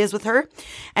update is with her.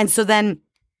 And so then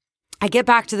I get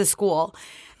back to the school,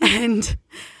 and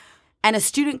a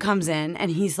student comes in,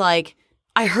 and he's like,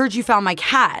 I heard you found my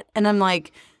cat. And I'm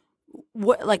like,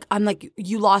 what? Like, I'm like,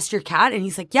 you lost your cat? And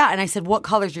he's like, yeah. And I said, what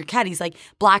color's your cat? He's like,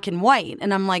 black and white.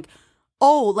 And I'm like,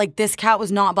 oh, like this cat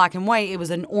was not black and white. It was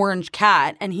an orange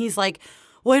cat. And he's like,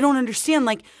 well, I don't understand.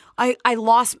 Like, I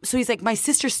lost. So he's like, my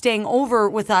sister's staying over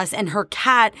with us, and her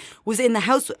cat was in the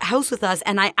house with us,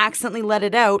 and I accidentally let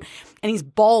it out. And he's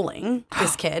bawling,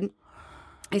 this kid.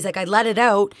 He's like, I let it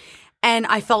out. And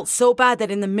I felt so bad that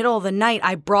in the middle of the night,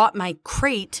 I brought my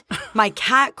crate, my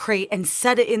cat crate, and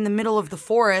set it in the middle of the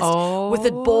forest with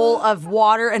a bowl of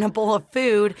water and a bowl of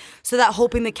food, so that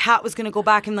hoping the cat was going to go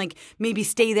back and like maybe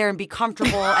stay there and be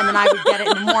comfortable, and then I would get it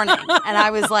in the morning. And I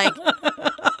was like,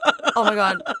 oh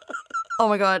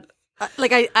my God.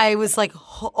 Like I was like,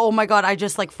 oh my God, I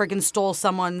just like freaking stole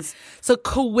someone's. So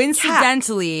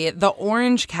coincidentally, the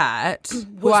orange cat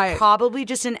was probably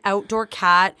just an outdoor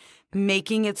cat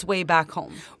making its way back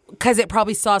home. Because it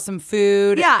probably saw some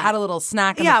food, had a little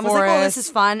snack in the forest. I was like, oh, this is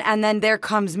fun. And then there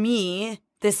comes me,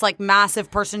 this like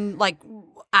massive person, like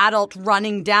adult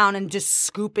running down and just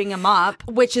scooping him up.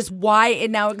 Which is why it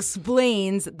now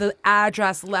explains the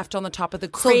address left on the top of the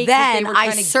crate. So then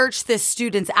I searched this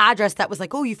student's address that was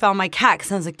like, oh, you found my cat.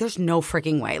 Because I was like, there's no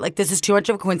freaking way. Like, this is too much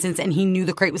of a coincidence. And he knew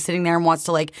the crate was sitting there and wants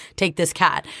to like take this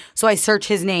cat. So I search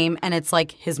his name, and it's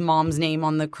like his mom's name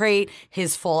on the crate,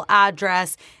 his full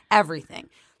address, everything.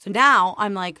 So now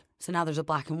I'm like, so now there's a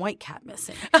black and white cat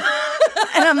missing.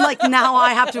 And I'm like, now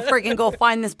I have to freaking go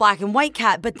find this black and white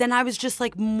cat. But then I was just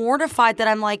like mortified that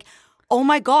I'm like, oh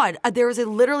my God, there was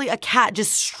literally a cat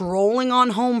just strolling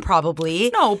on home probably.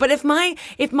 No, but if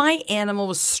my animal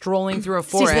was strolling through a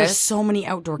forest. See, there's so many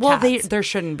outdoor cats. Well, there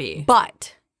shouldn't be.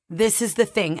 But this is the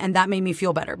thing, and that made me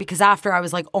feel better, because after I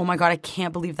was like, oh my God, I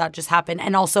can't believe that just happened.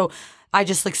 And also, I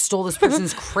just like stole this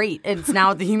person's crate, and it's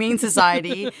now at the Humane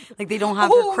Society. Like, they don't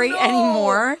have their crate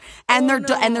anymore, and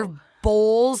their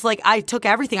bowls. Like, I took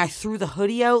everything. I threw the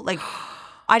hoodie out. Like,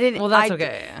 I didn't. Well, that's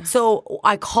okay. So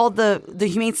I called the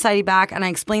Humane Society back, and I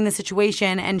explained the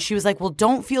situation, and she was like, well,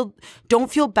 don't feel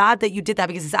bad that you did that,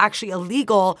 because it's actually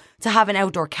illegal to have an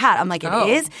outdoor cat. I'm like, it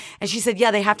is? And she said,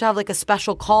 yeah, they have to have like a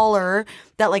special collar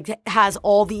that like has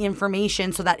all the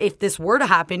information, so that if this were to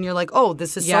happen, you're like, oh,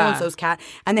 this is so-and-so's cat.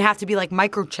 And they have to be like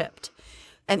microchipped,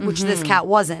 and which this cat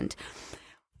wasn't.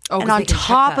 Oh, and on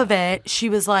top of it, she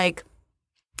was like,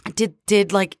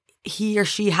 did like he or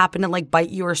she happen to like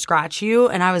bite you or scratch you?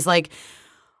 And I was like,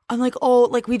 I'm like, oh,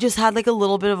 like we just had like a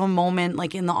little bit of a moment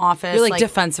like in the office. You're like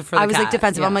defensive for the cat. I was like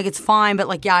defensive. Yeah. I'm like, it's fine. But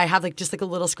like, yeah, I have like just like a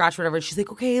little scratch, whatever. She's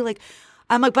like, okay, like,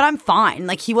 I'm like, but I'm fine.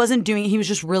 Like, he wasn't doing it. He was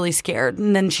just really scared.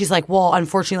 And then she's like, well,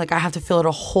 unfortunately, like I have to fill out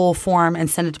a whole form and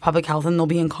send it to public health, and they'll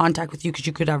be in contact with you because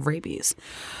you could have rabies.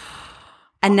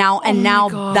 And now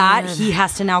that he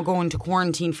has to now go into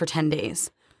quarantine for 10 days.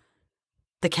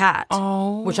 The cat,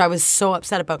 which I was so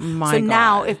upset about.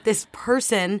 Now if this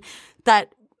person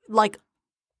that like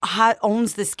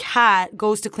owns this cat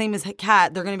goes to claim his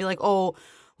cat, they're going to be like, oh,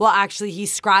 well, actually he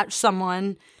scratched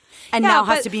someone and now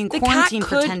has to be in quarantine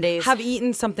for 10 days. Have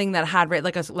eaten something that had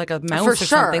like a mouse or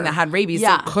something that had rabies.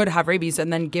 Yeah. So could have rabies,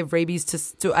 and then give rabies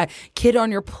to a kid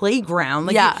on your playground.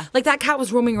 Like, like that cat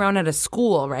was roaming around at a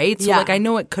school, right? So like I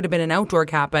know it could have been an outdoor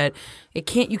cat, but you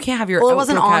can't have your. Well, it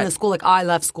wasn't on the school. Like I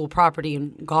left school property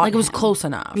and got like it was close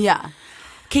enough. Yeah.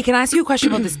 Okay, can I ask you a question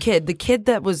about this kid? The kid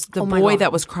that was the boy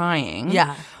that was crying.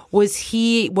 Yeah. Was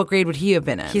he? What grade would he have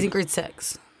been in? He's in grade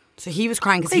 6. So he was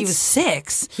crying because he was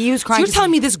 6. He was crying. So you're telling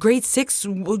me this grade 6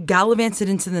 gallivanted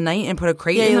into the night and put a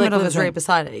crate in the middle of his right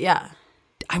beside it. Yeah.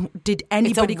 Did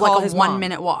anybody call his mom? 1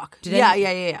 minute walk?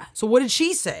 Yeah. So what did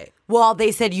she say? Well,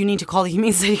 they said you need to call the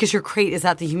Humane Society because your crate is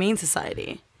at the Humane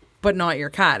Society, but not your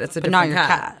cat. It's a different not your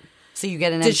cat. So you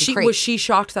get an empty crate. Was she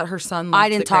shocked that her son left I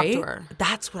didn't the talk crate? to her.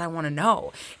 That's what I want to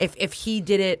know. If he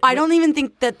did it, I don't even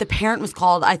think that the parent was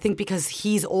called. I think because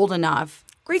he's old enough.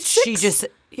 Grade 6? She just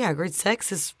grade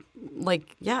 6 is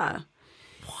like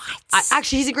What?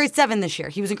 Actually, he's in grade 7 this year.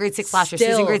 He was in grade 6 last year. So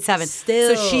he's in grade 7.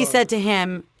 Still. So she said to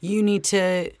him, "You need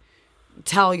to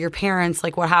tell your parents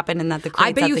like what happened and that the crate's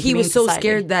I bet at you the he Humane was so Society."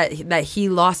 scared that he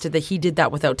lost it that he did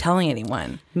that without telling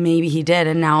anyone Maybe he did,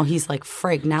 and now he's like,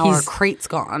 "Frig, now our He's- crate's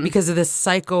gone." because of this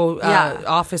psycho Yeah.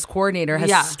 office coordinator has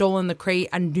Yeah. stolen the crate,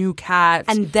 a new cat,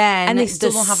 And then and they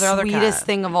still the don't have their other sweetest cat.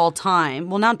 thing of all time.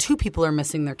 Well, now 2 people are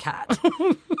missing their cat,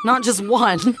 not just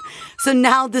one. So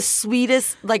now the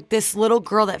sweetest, like this little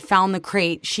girl that found the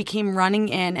crate, she came running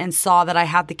in and saw that I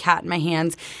had the cat in my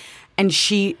hands, and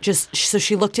she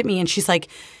looked at me and she's like,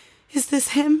 "Is this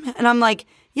him?" And I'm like,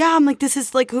 "Yeah." I'm like, "This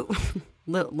is like who?"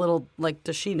 Little like,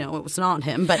 does she know it was not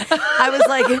him? But I was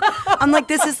like, I'm like,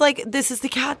 this is the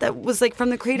cat that was like from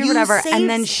the crate or You whatever. And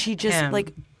then saved she just him.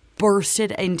 like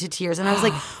bursted into tears, and I was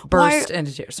like, Burst why-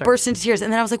 into tears, sorry. burst into tears,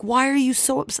 and then I was like, "Why are you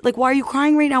so upset? Like, why are you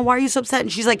crying right now? Why are you so upset?"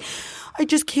 And she's like, "I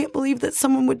just can't believe that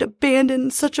someone would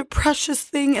abandon such a precious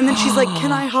thing." And then she's like,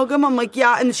 "Can I hug him?" I'm like,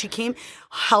 "Yeah." And then she came,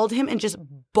 held him, and just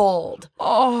bawled.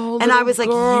 Oh, And I was like,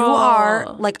 girl. "You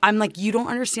are like, I'm like, you don't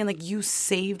understand. Like, you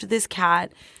saved this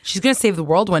cat." She's gonna save the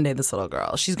world one day. This little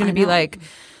girl. She's gonna be like,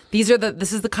 this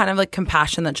is the kind of like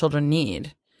compassion that children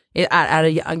need at a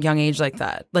young age like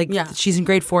that. Like, Yeah. she's in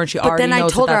grade 4 and she But already then I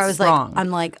knows told that her, I that's was wrong. like, I'm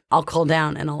like, "I'll call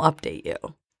down and I'll update you."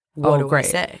 What do great. I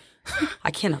say?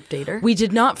 I can't update her. We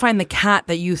did not find the cat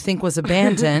that you think was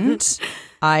abandoned.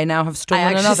 I now have I stolen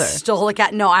actually another. stole a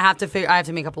cat. No, I have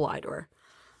to make up a lie to her.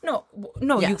 No,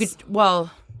 you Yes. could. Well,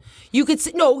 you could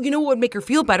say no. You know what would make her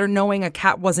feel better? Knowing a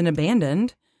cat wasn't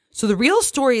abandoned. So the real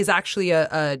story is actually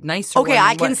a nicer. Okay, one.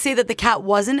 I can say that the cat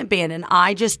wasn't abandoned.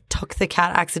 I just took the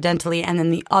cat accidentally, and then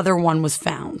the other one was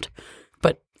found,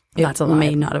 but That's a it lie.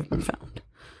 may not have been found.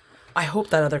 I hope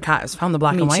that other cat is found. The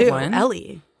black Me and white too, one.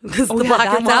 Ellie. Because Oh, the yeah, black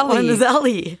and that's white one Ellie. is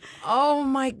Ellie. Oh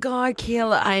my God,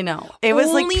 Kayla! I know. It was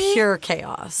like Only- pure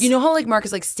chaos. You know how like Mark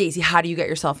is like, Stacey, how do you get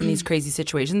yourself in these crazy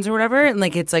situations or whatever? And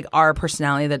like it's like our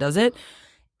personality that does it.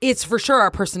 It's for sure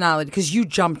our personality because you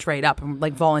jumped right up and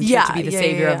like volunteered Yeah, to be the yeah,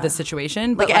 savior yeah, of the yeah.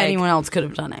 situation. like But anyone else could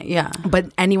have done it. Yeah.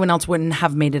 But anyone else wouldn't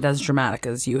have made it as dramatic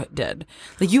as you did.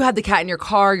 Like you had the cat in your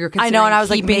car. You're I considering know, and I was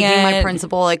like keeping making my it.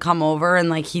 principal like come over, and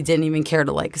like he didn't even care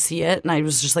to like see it, and I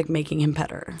was just like making him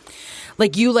pet her.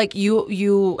 Like you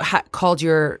called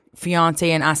your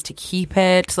fiance and asked to keep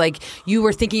it. Like you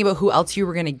were thinking about who else you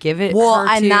were going to give it. Well, her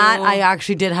and to. that I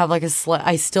actually did have like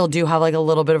I still do have like a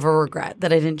little bit of a regret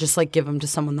that I didn't just like give him to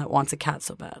someone that wants a cat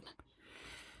so bad.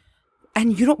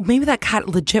 And you don't. Maybe that cat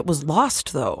legit was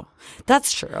lost though.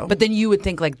 That's true. But then you would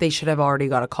think like they should have already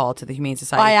got a call to the Humane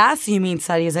Society. I asked the Humane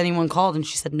Society, has anyone called? And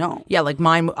she said no. Yeah, like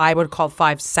mine. I would call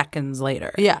 5 seconds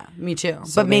later. Yeah, me too.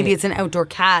 But maybe it's an outdoor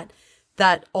cat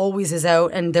that always is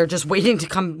out, and they're just waiting to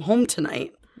come home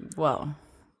tonight. Well,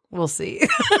 we'll see.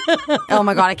 Oh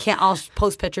my God, I can't. I'll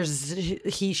post pictures.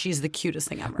 She's the cutest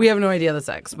thing ever. We have no idea the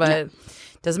sex, but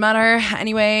doesn't matter.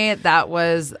 Anyway, that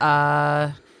was.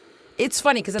 It's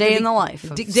funny because Day in the life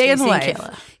of Day in the Stacey and life.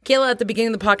 Kayla. Kayla at the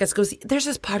beginning of the podcast goes, "There's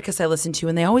this podcast I listen to,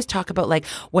 and they always talk about like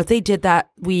what they did that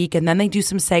week, and then they do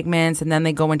some segments, and then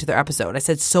they go into their episode." I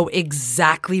said, "So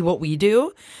exactly what we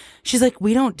do." She's like,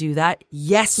 "We don't do that."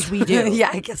 Yes, we do. Yeah,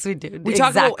 I guess we do. We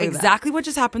talk about that. exactly what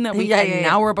just happened that week, Yeah, and yeah,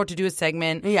 now yeah. we're about to do a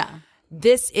segment. Yeah.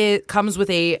 This comes with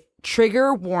a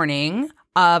trigger warning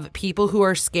of people who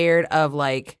are scared of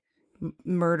like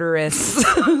murderous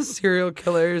serial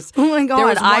killers. Oh my There God,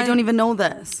 was I one- don't even know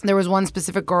this. There was one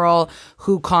specific girl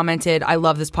who commented, "I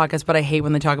love this podcast, but I hate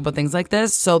when they talk about things like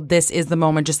this." So this is the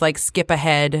moment. Just like skip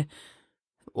ahead,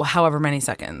 however many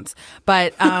seconds.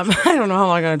 But I don't know how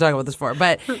long I'm going to talk about this for.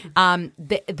 But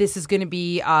this is going to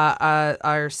be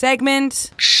our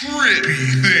segment.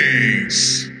 Trippy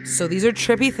things. So these are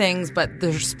trippy things, but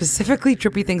they're specifically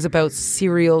trippy things about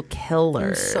serial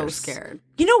killers. I'm so scared.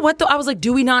 You know what though? I was like,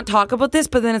 do we not talk about this?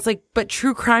 But then it's like, but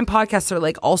true crime podcasts are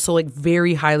like also like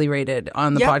very highly rated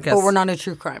on the podcast. But we're not a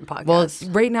true crime podcast.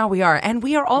 Well, right now we are. And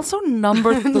we are also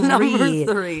number 3, Number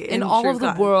 3 in in all true of the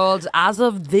crime. world as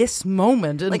of this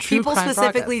moment. In like true people crime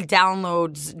specifically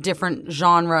downloads different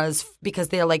genres because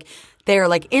they're like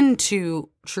into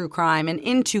true crime and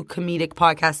into comedic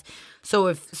podcasts. So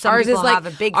if some Ours is people like- have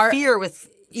a big our- fear with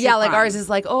Yeah, true like crime. ours is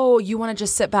like, oh, you want to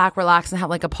just sit back, relax, and have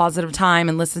like a positive time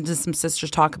and listen to some sisters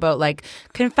talk about like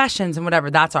confessions and whatever.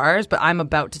 That's ours. But I'm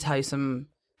about to tell you some.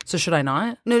 So should I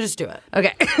not? No, just do it.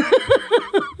 Okay.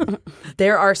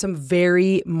 There are some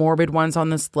very morbid ones on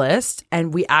this list,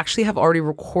 and we actually have already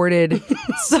recorded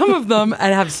some of them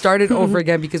and have started over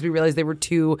again because we realized they were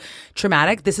too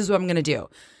traumatic. This is what I'm going to do.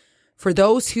 For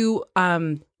those who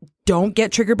don't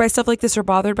get triggered by stuff like this or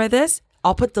bothered by this,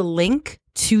 I'll put the link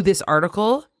to this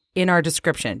article in our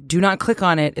description. Do not click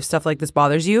on it if stuff like this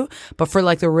bothers you. But for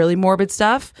like the really morbid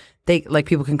stuff,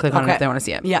 people can click on it if they want to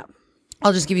see it. Yeah.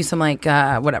 I'll just give you some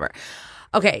whatever.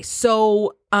 Okay,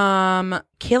 so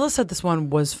Kayla said this one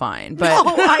was fine, but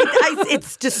No,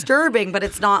 it's disturbing, but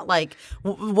it's not like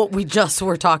what we just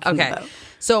were talking about.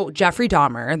 So Jeffrey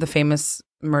Dahmer, the famous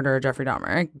murderer Jeffrey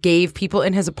Dahmer, gave people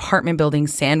in his apartment building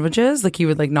sandwiches. Like he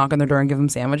would like knock on their door and give them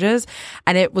sandwiches,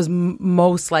 and it was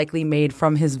most likely made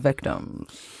from his victims.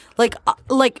 Like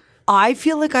I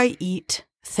feel like I eat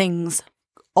things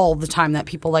all the time that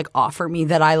people like offer me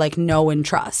that I like know and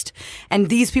trust. And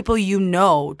these people,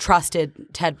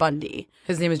 trusted Ted Bundy.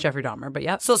 His name is Jeffrey Dahmer, but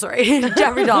yeah. So sorry.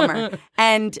 Jeffrey Dahmer.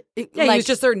 And he was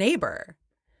just their neighbor.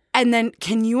 And then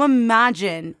can you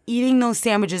imagine eating those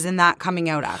sandwiches and that coming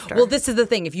out after? Well, this is the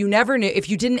thing. If you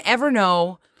didn't ever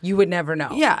know, you would never know.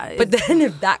 Yeah. But then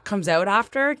if that comes out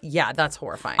after, yeah, that's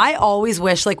horrifying. I always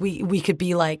wish like we could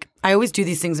be like, I always do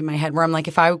these things in my head where I'm like,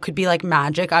 if I could be like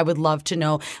magic, I would love to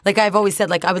know. Like I've always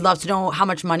said, like I would love to know how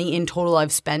much money in total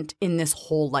I've spent in this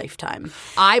whole lifetime.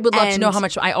 I would love to know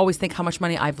I always think how much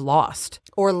money I've lost.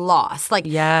 Or lost. Like,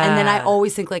 yeah. And then I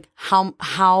always think like,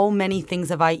 how many things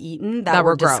have I eaten that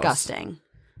were gross. Disgusting?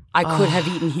 I could have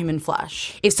eaten human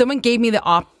flesh. If someone gave me the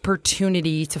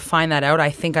opportunity to find that out,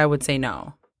 I think I would say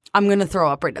no. I'm going to throw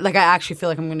up right now. Like, I actually feel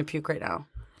like I'm going to puke right now.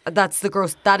 That's the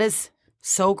gross. That is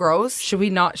so gross. Should we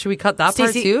cut that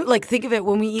part too? Like, think of it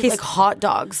when we eat like hot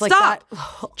dogs. Like stop.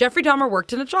 That. Jeffrey Dahmer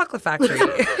worked in a chocolate factory.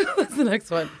 That's the next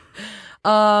one.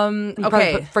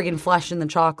 Okay. Put friggin' flesh in the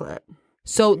chocolate.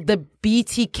 So the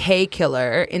BTK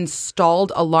killer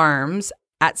installed alarms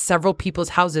at several people's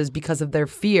houses because of their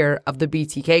fear of the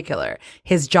BTK killer.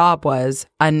 His job was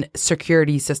a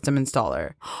security system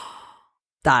installer.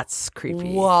 That's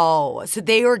creepy. Whoa. So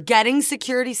they were getting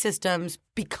security systems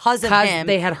because of him.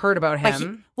 They had heard about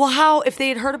him. If they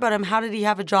had heard about him, how did he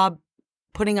have a job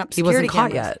putting up security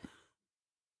cameras? He wasn't caught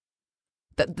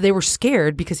yet. They were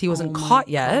scared because he wasn't caught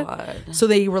yet. God. So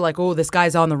they were like, oh, this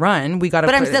guy's on the run. We got to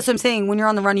But that's what I'm saying. When you're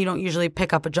on the run, you don't usually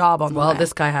pick up a job on the run. Well,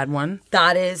 this guy had one.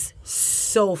 That is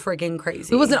so friggin' crazy.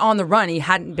 He wasn't on the run. He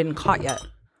hadn't been caught yet.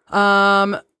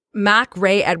 Mac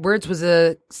Ray Edwards was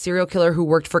a serial killer who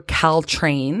worked for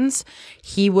Caltrains.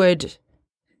 He would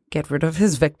get rid of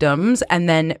his victims and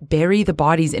then bury the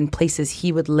bodies in places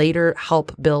he would later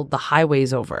help build the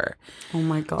highways over. Oh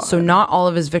my God. So not all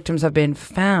of his victims have been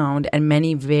found, and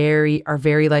many are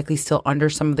very likely still under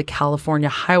some of the California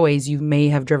highways you may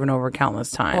have driven over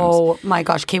countless times. Oh my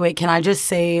gosh. Okay, wait. Can I just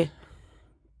say...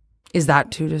 Is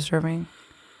that too disturbing?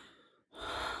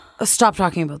 Stop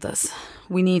talking about this.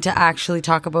 We need to actually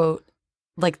talk about,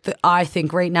 like, I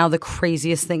think right now the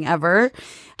craziest thing ever.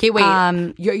 Okay,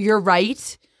 wait. You're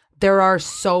right. There are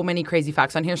so many crazy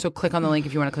facts on here, so click on the link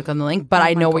if you want to click on the link. But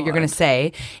I know what you're going to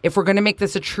say. If we're going to make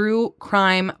this a true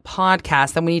crime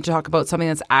podcast, then we need to talk about something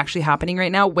that's actually happening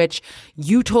right now, which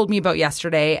you told me about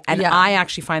yesterday. And I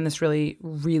actually find this really,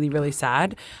 really, really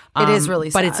sad. It is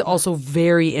really sad. But it's also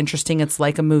very interesting. It's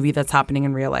like a movie that's happening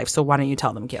in real life. So why don't you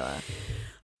tell them, Kayla?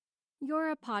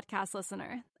 You're a podcast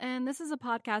listener, and this is a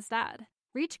podcast ad.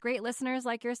 Reach great listeners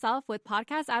like yourself with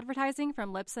podcast advertising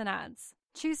from Lips and Ads.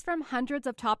 Choose from hundreds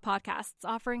of top podcasts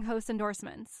offering host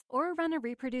endorsements, or run a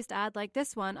reproduced ad like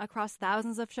this one across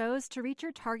thousands of shows to reach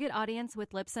your target audience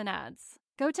with Lips and Ads.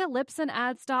 Go to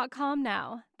lipsandads.com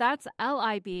now. That's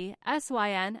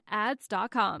LIBSYN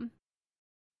ads.com.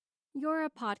 You're a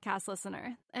podcast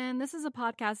listener, and this is a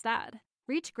podcast ad.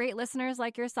 Reach great listeners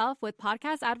like yourself with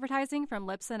podcast advertising from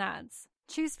Lips and Ads.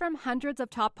 Choose from hundreds of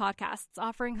top podcasts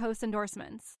offering host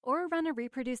endorsements, or run a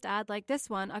reproduced ad like this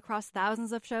one across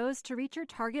thousands of shows to reach your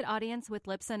target audience with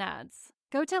Lips and Ads.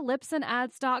 Go to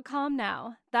lipsandads.com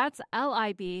now. That's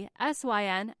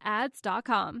LIBSYN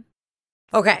ads.com.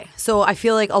 Okay, so I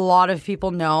feel like a lot of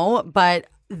people know, but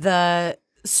the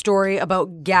story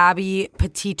about Gabby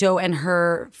Petito and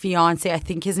her fiance, I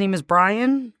think his name is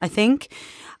Brian,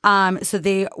 so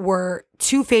they were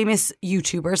two famous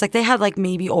YouTubers. Like they had like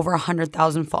maybe over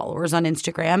 100,000 followers on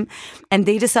Instagram, and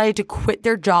they decided to quit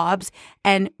their jobs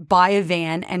and buy a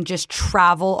van and just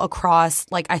travel across,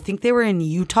 like I think they were in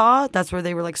Utah. That's where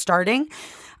they were like starting,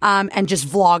 and just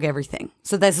vlog everything.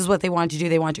 So this is what they wanted to do.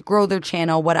 They wanted to grow their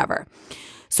channel, whatever.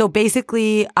 So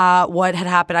basically what had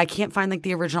happened, I can't find like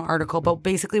the original article, but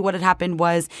basically what had happened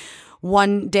was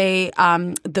one day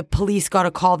the police got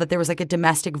a call that there was like a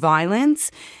domestic violence.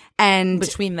 And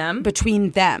Between them?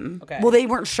 Between them. Okay. Well, they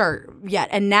weren't sure yet.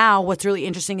 And now what's really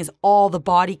interesting is all the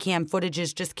body cam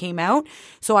footages just came out.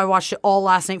 So I watched it all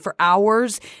last night for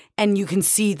hours. And you can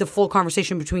see the full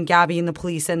conversation between Gabby and the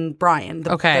police and Brian.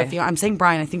 I'm saying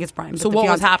Brian. I think it's Brian. So what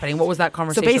was happening? What was that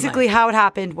conversation So basically like? how it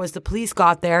happened was the police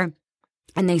got there.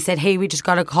 And they said, hey, we just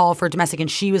got a call for domestic.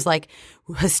 And she was like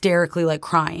hysterically like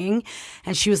crying.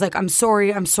 And she was like, I'm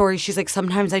sorry. She's like,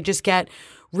 sometimes I just get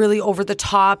really over the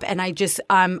top and I just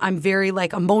I'm very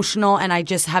like emotional and I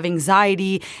just have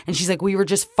anxiety. And she's like, we were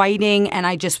just fighting and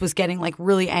I just was getting like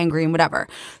really angry and whatever.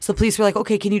 So the police were like,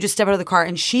 okay, can you just step out of the car?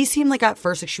 And she seemed like at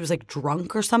first like she was like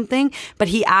drunk or something, but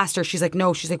he asked her, she's like,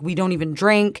 no, she's like, we don't even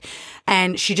drink.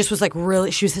 And she just was like really,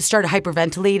 she started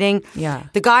hyperventilating. Yeah.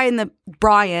 The guy in the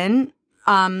Brian,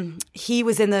 he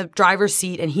was in the driver's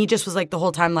seat and he just was like the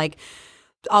whole time like,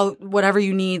 oh, whatever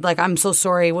you need, like, I'm so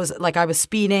sorry, was like I was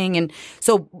speeding. And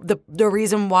so the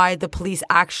reason why the police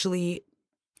actually,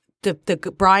 the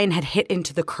Brian had hit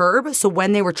into the curb. So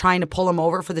when they were trying to pull him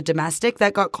over for the domestic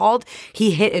that got called, he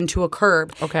hit into a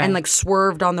curb and like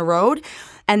swerved on the road.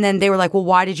 And then they were like, well,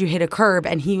 why did you hit a curb?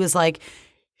 And he was like,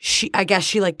 I guess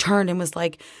she like turned and was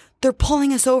like, they're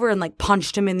pulling us over, and like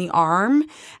punched him in the arm.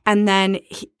 And then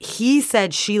he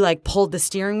said she like pulled the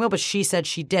steering wheel, but she said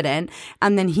she didn't.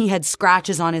 And then he had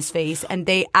scratches on his face, and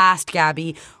they asked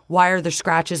Gabby, why are there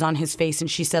scratches on his face? And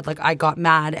she said like, I got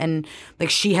mad. And like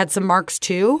she had some marks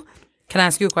too. Can I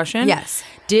ask you a question? Yes.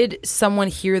 Did someone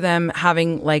hear them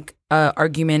having like an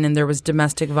argument and there was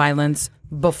domestic violence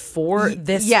before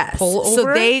this pullover?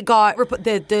 So they got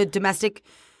the domestic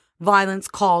violence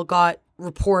call got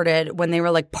reported when they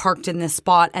were like parked in this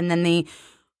spot, and then they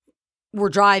were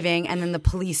driving, and then the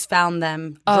police found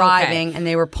them driving, and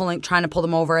they were trying to pull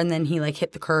them over, and then he like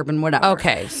hit the curb and whatever.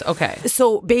 Okay.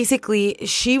 So basically,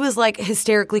 she was like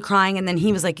hysterically crying, and then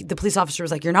he was like, the police officer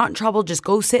was like, "You're not in trouble. Just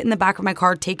go sit in the back of my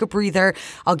car, take a breather.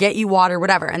 I'll get you water,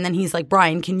 whatever." And then he's like,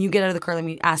 "Brian, can you get out of the car? Let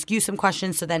me ask you some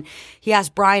questions." So then he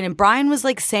asked Brian, and Brian was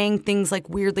like saying things like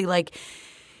weirdly, like.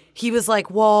 He was like,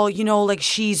 well, you know, like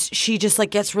she just like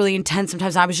gets really intense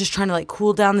sometimes. I was just trying to like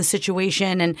cool down the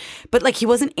situation, but like he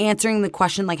wasn't answering the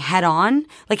question like head on.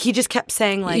 Like he just kept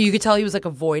saying like, you could tell he was like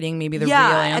avoiding maybe the real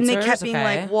answers. And they kept being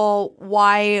like, well,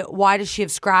 why does she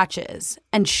have scratches?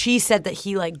 And she said that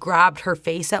he like grabbed her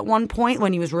face at one point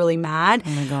when he was really mad. Oh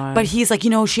my God. But he's like, you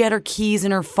know, she had her keys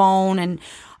in her phone, and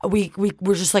we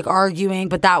were just like arguing,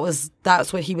 but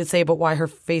that's what he would say about why her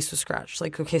face was scratched.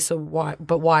 Like, okay, so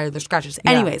why are there scratches?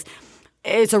 Yeah. Anyways,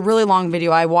 it's a really long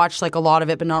video. I watched like a lot of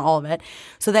it, but not all of it.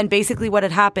 So then basically what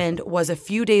had happened was a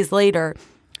few days later,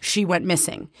 she went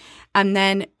missing. And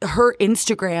then her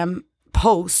Instagram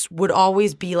posts would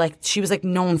always be like, she was like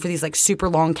known for these like super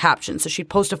long captions. So she'd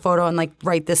post a photo and like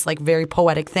write this like very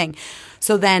poetic thing.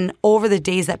 So then over the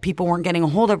days that people weren't getting a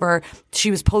hold of her, she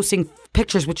was posting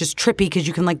pictures, which is trippy because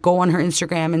you can like go on her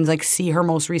Instagram and like see her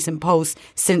most recent post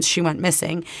since she went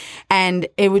missing. And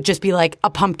it would just be like a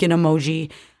pumpkin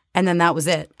emoji. And then that was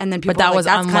it. And then people that were like, was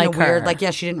that's kind of weird. her. Like,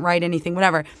 yeah, she didn't write anything,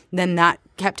 whatever. And then that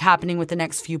kept happening with the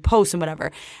next few posts and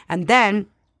whatever. And then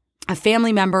a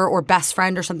family member or best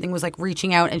friend or something was like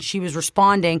reaching out, and she was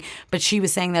responding, but she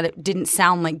was saying that it didn't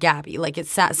sound like Gabby. Like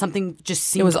something just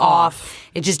seemed was off.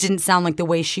 It just didn't sound like the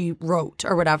way she wrote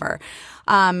or whatever.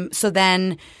 So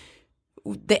then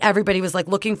everybody was like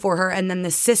looking for her, and then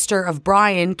the sister of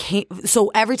Brian came.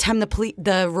 So every time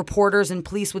the reporters and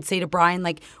police would say to Brian,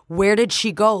 like, where did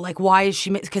she go? Like, why is she?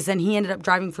 Because then he ended up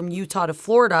driving from Utah to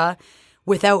Florida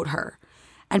without her.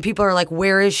 And people are like,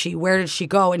 where is she? Where did she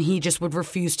go? And he just would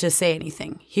refuse to say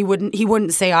anything. He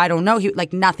wouldn't say, I don't know. He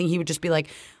like nothing. He would just be like,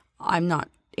 I'm not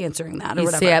answering that or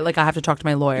whatever. Say, like, I have to talk to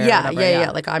my lawyer. Yeah, or whatever.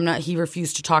 yeah. Like, I'm not. He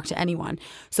refused to talk to anyone.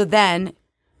 So then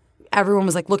everyone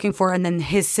was like looking for her, and then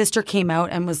his sister came out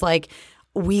and was like,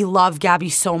 we love Gabby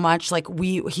so much. Like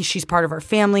she's part of our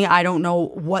family. I don't know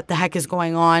what the heck is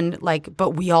going on. Like,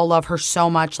 but we all love her so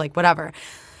much. Like, whatever.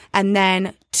 And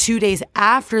then 2 days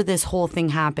after this whole thing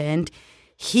happened,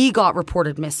 he got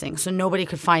reported missing. So nobody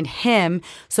could find him.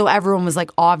 So everyone was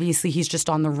like, obviously he's just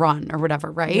on the run or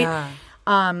whatever, right? Yeah.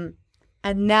 And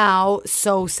now,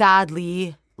 so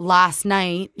sadly, last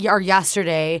night or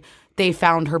yesterday, they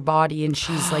found her body and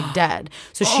she's like dead.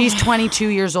 So she's 22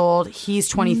 years old. He's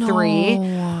 23.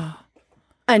 No.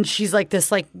 And she's like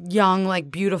this like young, like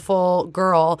beautiful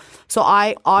girl. So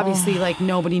I obviously like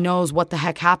nobody knows what the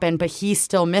heck happened, but he's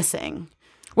still missing.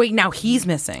 Wait, now he's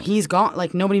missing. He's gone.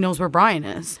 Like nobody knows where Brian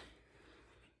is.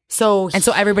 So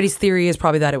everybody's theory is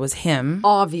probably that it was him.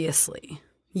 Obviously.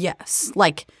 Yes.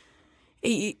 Like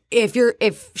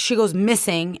if she goes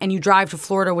missing and you drive to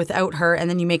Florida without her and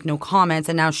then you make no comments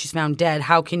and now she's found dead,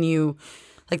 how can you,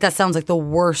 like, that sounds like the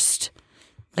worst.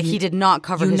 Like, he did not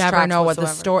cover his tracks. You never know whatsoever.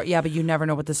 what the story. Yeah, but you never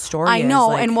know what the story is. I know,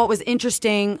 like, and what was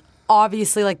interesting,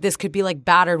 obviously, like, this could be like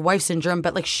battered wife syndrome,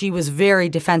 but like she was very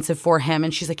defensive for him,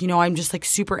 and she's like, I'm just like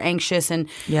super anxious, and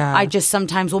I just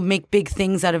sometimes will make big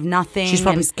things out of nothing. She's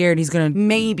probably scared he's gonna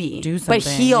maybe do something. But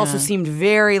he also seemed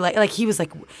very like he's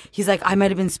like I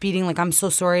might have been speeding, like I'm so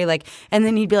sorry, like, and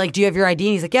then he'd be like, do you have your ID?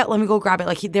 And he's like, yeah, let me go grab it.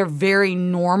 Like they're very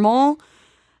normal,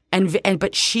 and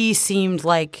but she seemed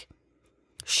like.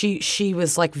 She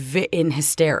was like in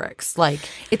hysterics. Like,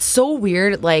 it's so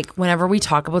weird. Like, whenever we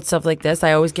talk about stuff like this,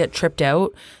 I always get tripped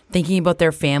out thinking about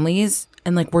their families,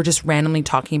 and like we're just randomly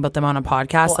talking about them on a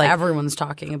podcast. Well, like everyone's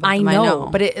talking about them. I know,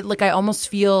 but it like I almost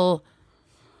feel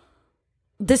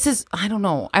this is I don't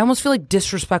know. I almost feel like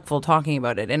disrespectful talking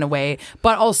about it in a way,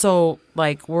 but also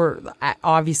like we're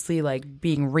obviously like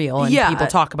being real and people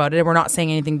talk about it. And we're not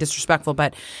saying anything disrespectful,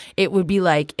 but it would be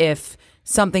like if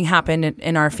something happened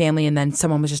in our family and then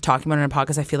someone was just talking about it in a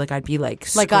podcast, I feel like I'd be like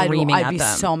screaming at them. I'd be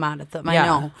so mad at them.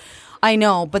 I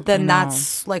know. But then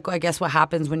that's like, I guess what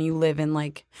happens when you live in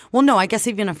like, well, no, I guess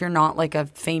even if you're not like a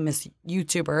famous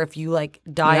YouTuber, if you like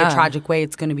die a tragic way,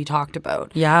 it's going to be talked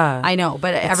about. Yeah. I know.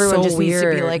 But everyone so just needs to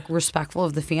be weird. like respectful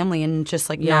of the family and just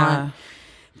like not.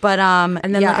 But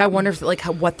and then like I wonder if like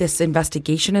what this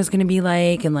investigation is going to be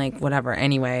like and like whatever.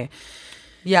 Anyway,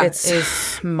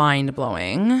 it's mind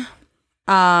blowing.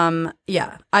 I'm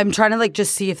trying to like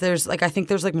just see if there's like I think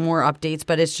there's like more updates,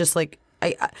 but it's just like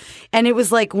and it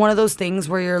was like one of those things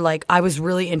where you're like I was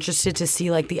really interested to see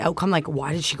like the outcome, like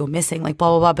why did she go missing, like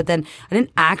blah blah blah, but then I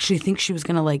didn't actually think she was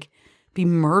gonna like be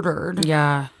murdered.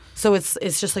 Yeah. So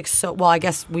it's just like so. Well, I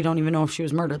guess we don't even know if she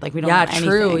was murdered. Like we don't. know anything.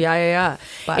 True. Yeah.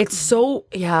 But it's so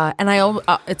and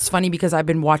it's funny because I've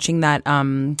been watching that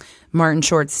Martin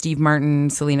Short, Steve Martin,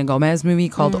 Selena Gomez movie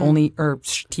called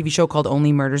TV show called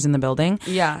Only Murders in the Building.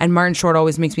 Yeah. And Martin Short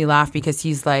always makes me laugh because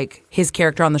he's like his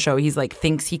character on the show. He's like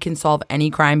thinks he can solve any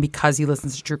crime because he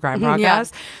listens to true crime podcasts. Yeah.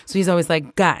 So he's always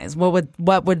like, guys, what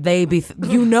would they be?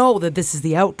 You know that this is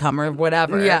the outcome or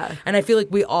whatever. Yeah. And I feel like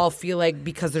we all feel like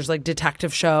because there's like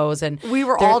detective shows and we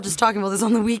were all just talking about this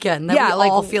on the weekend. That we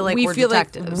all feel like we're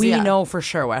detectives. Like we know for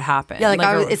sure what happened. Yeah,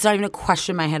 it's not even a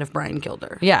question in my head if Brian killed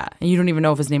her. Yeah, and you don't even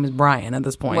know if his name is Brian at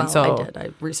this point. Well, so I did.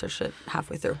 I researched it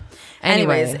halfway through.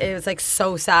 Anyways, it was like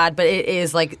so sad, but it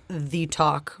is like the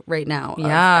talk right now of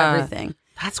everything.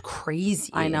 That's crazy.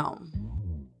 I know.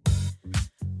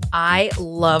 I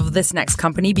love this next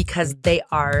company because they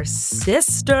are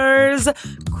sisters.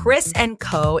 Chris &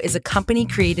 Co. is a company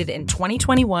created in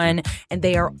 2021, and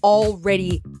they are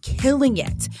already killing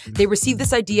it. They received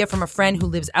this idea from a friend who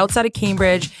lives outside of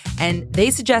Cambridge, and they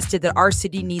suggested that our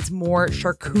city needs more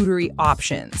charcuterie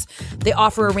options. They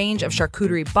offer a range of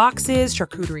charcuterie boxes,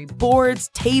 charcuterie boards,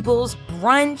 tables,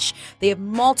 brunch. They have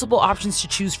multiple options to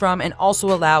choose from and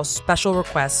also allow special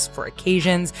requests for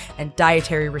occasions and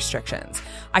dietary restrictions.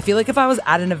 I feel like if I was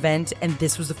at an event and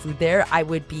this was the food there, I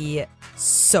would be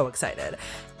so excited.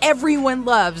 Everyone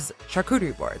loves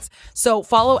charcuterie boards. So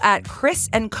follow at Chris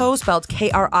 & Co, spelled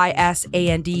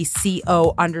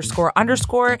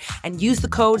KRISANDCO__, and use the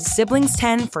code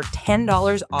siblings10 for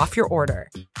 $10 off your order.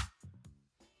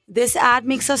 This ad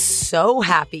makes us so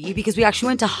happy because we actually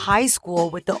went to high school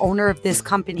with the owner of this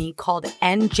company called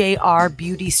NJR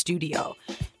Beauty Studio.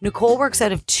 Nicole works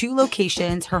out of 2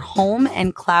 locations, her home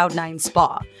and Cloud9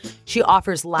 Spa. She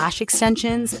offers lash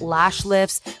extensions, lash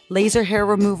lifts, laser hair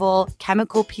removal,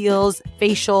 chemical peels,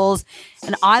 facials,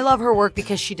 and I love her work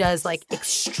because she does like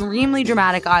extremely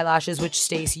dramatic eyelashes, which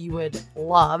Stace, you would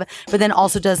love, but then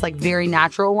also does like very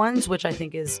natural ones, which I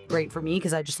think is great for me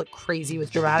because I just look crazy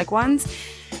with dramatic ones.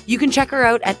 You can check her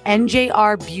out at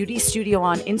NJR Beauty Studio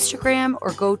on Instagram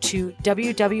or go to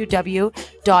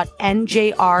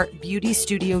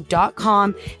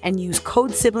www.njrbeautystudio.com and use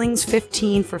code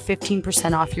siblings15 for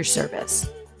 15% off your service.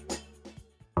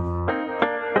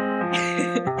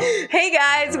 Hey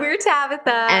guys, we're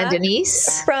Tabitha and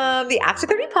Denise from the After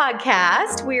 30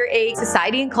 podcast. We're a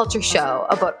society and culture show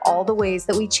about all the ways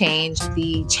that we change,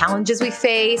 the challenges we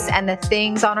face, and the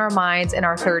things on our minds in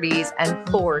our 30s and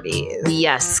 40s.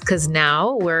 Yes, because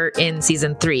now we're in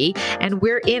season 3 and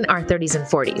we're in our 30s and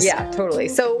 40s. Yeah, totally.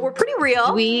 So we're pretty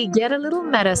real. We get a little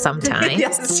meta sometimes.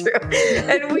 Yes, it's true.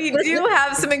 And we do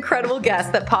have some incredible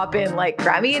guests that pop in, like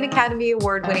Grammy and Academy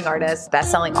Award winning artists,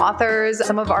 best-selling authors,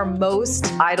 some of our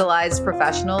most idolized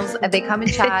professionals, and they come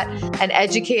and chat and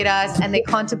educate us, and they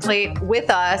contemplate with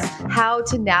us how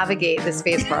to navigate this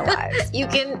phase of our lives. You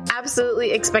can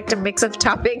absolutely expect a mix of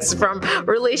topics from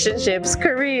relationships,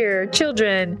 career,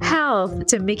 children, health,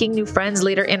 to making new friends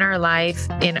later in our life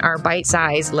in our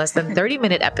bite-sized, less than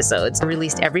 30-minute episodes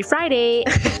released every Friday.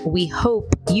 We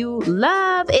hope you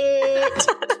love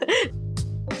it.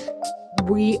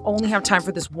 We only have time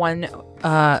for this one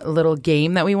little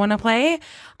game that we want to play,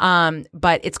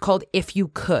 but it's called If You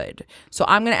Could. So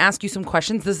I'm going to ask you some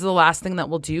questions. This is the last thing that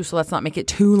we'll do, so let's not make it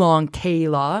too long.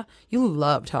 Kayla, you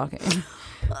love talking.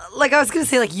 Like I was going to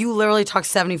say, like you literally talk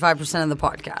 75% of the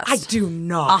podcast. I do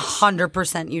not.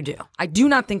 100% you do. I do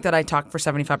not think that I talk for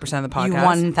 75% of the podcast.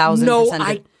 You 1,000% No, do.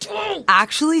 I don't.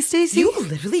 Actually, Stacey? You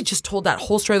literally just told that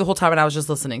whole story the whole time and I was just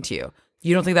listening to you.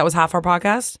 You don't think that was half our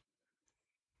podcast?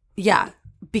 Yeah,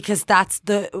 because that's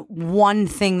the one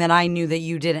thing that I knew that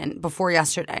you didn't before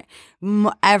yesterday.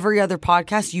 Every other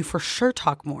podcast, you for sure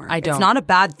talk more. I don't. It's not a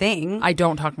bad thing. I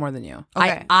don't talk more than you.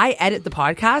 Okay. I edit the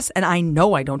podcast and I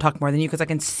know I don't talk more than you because I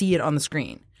can see it on the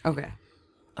screen. Okay.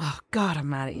 Oh, God, I'm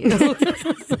mad at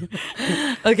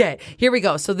you. Okay, here we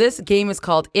go. So this game is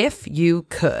called If You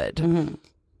Could. Mm-hmm.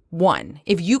 1,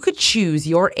 if you could choose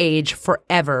your age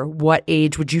forever, what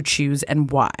age would you choose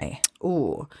and why?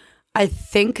 Ooh. I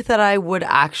think that I would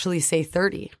actually say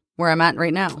 30, where I'm at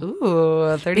right now.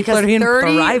 Ooh, 30, because 30 and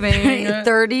thriving.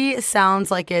 30 sounds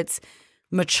like it's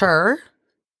mature,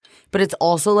 but it's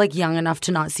also like young enough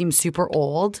to not seem super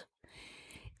old.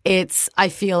 I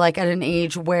feel like at an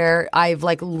age where I've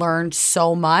like learned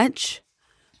so much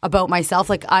about myself.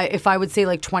 Like if I would say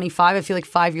like 25, I feel like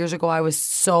 5 years ago I was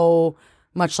so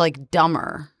much like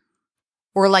dumber.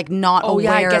 Or like not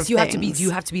aware of I guess you things.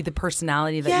 have to be the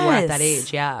personality that you were at that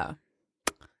age. Yeah.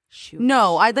 Shoot.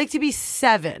 No, I'd like to be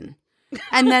 7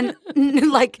 and then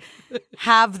like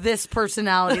have this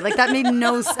personality. Like that made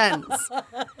no sense.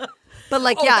 But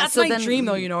like, yeah, that's so my then dream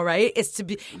though, you know, right? Is to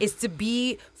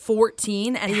be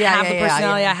 14 and have the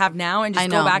personality I have now and just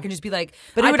go back and just be like.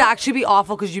 But it would actually be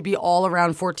awful because you'd be all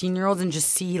around 14-year-olds and just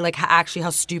see like actually how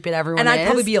stupid everyone is. And I'd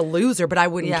probably be a loser, but I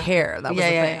wouldn't care. That was the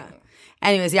thing. Yeah.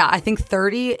 Anyways, yeah, I think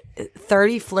 30,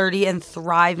 flirty, and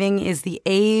thriving is the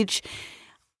age.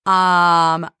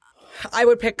 I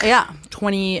would pick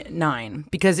 29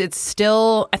 because it's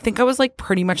still, I think I was like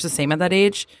pretty much the same at that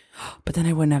age, but then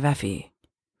I wouldn't have Effie.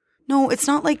 No, it's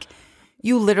not like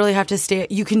you literally have to stay.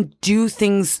 You can do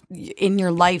things in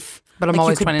your life. But I'm like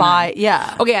always you could 29.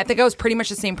 Yeah. Okay, I think I was pretty much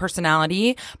the same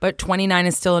personality, but 29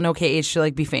 is still an okay age to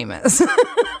like be famous.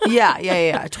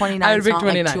 Yeah. 29 I would is pick not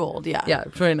 29. like too old. Yeah.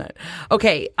 29.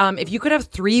 Okay, if you could have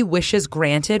 3 wishes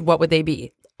granted, what would they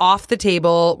be? Off the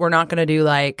table, we're not going to do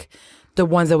like the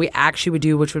ones that we actually would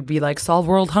do, which would be like solve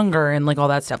world hunger and like all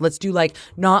that stuff. Let's do like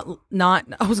not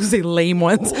I was going to say lame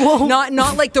ones.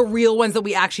 Not like the real ones that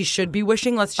we actually should be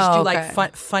wishing. Let's just do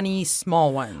like funny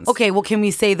small ones. Okay, well, can we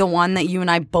say the one that you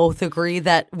and I both agree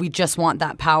that we just want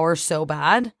that power so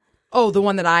bad? Oh, the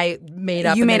one that I made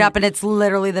up. You made up and it's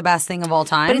literally the best thing of all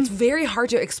time. But it's very hard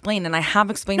to explain, and I have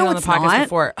explained it on the podcast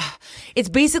before. It's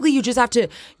basically you just have to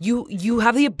you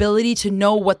have the ability to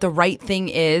know what the right thing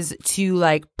is to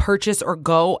like purchase or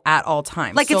go at all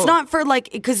times. Like it's not for like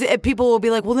because people will be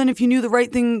like, well, then if you knew the right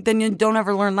thing, then you don't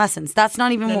ever learn lessons. That's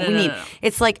not even what we need. No.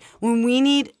 It's like when we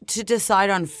need to decide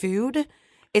on food.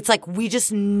 It's like we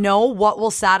just know what will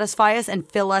satisfy us and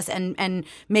fill us and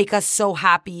make us so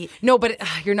happy. No, but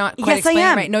you're not quite explaining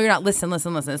right. No, you're not. Listen.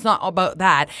 It's not about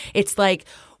that. It's like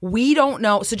we don't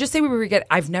know. So just say we were getting,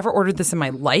 I've never ordered this in my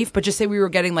life, but just say we were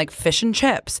getting like fish and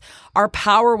chips. Our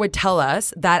power would tell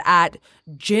us that at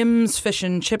Jim's fish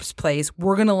and chips place,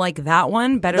 we're going to like that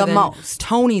one better than most.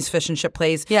 Tony's fish and chip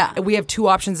place. Yeah. We have 2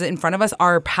 options in front of us.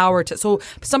 Our power to, so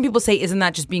some people say, isn't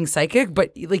that just being psychic?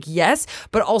 But like, yes,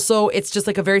 but also it's just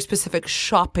like a very specific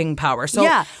shopping power. So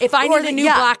if I need a new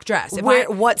black dress.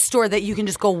 What store that you can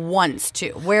just go once to?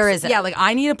 Where is it? Yeah, like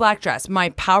I need a black dress. My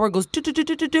power goes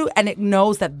do, and it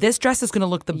knows that this dress is going to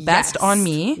look the best on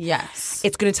me. Yes.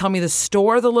 It's going to tell me the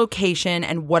store, the location,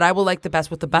 and what I will like the best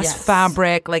with the best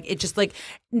fabric. Like it just like,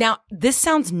 now this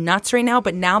sounds nuts right now,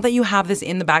 but now that you have this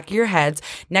in the back of your heads,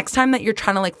 next time that you're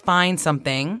trying to like find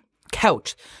something,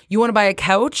 couch, you want to buy a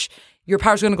couch, your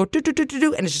power's going to go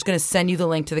do, and it's just going to send you the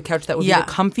link to the couch that would be the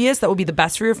comfiest, that would be the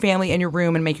best for your family and your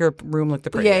room and make your room look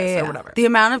the prettiest or whatever. The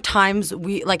amount of times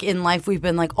we like in life we've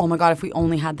been like, oh my God, if we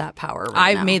only had that power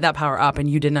I've made that power up and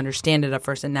you didn't understand it at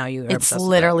first and now you are It's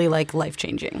literally like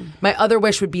life-changing. My other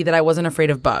wish would be that I wasn't afraid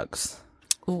of bugs.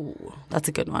 Ooh, that's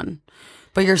a good one.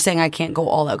 But you're saying I can't go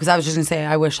all out because I was just going to say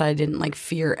I wish I didn't like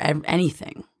fear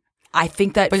anything. I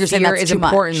think that But you're saying fear that's is too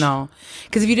much. important though,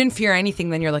 because if you didn't fear anything,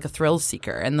 then you're like a thrill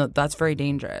seeker, and that's very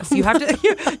dangerous. You have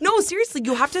to no, seriously,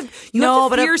 you have to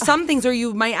fear some things, or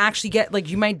you might actually get like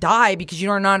you might die because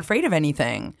you're not afraid of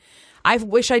anything. I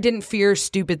wish I didn't fear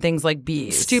stupid things like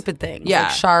bees. Stupid things. Yeah.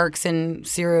 Like sharks and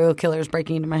serial killers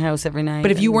breaking into my house every night.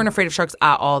 But if you weren't afraid of sharks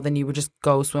at all, then you would just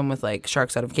go swim with like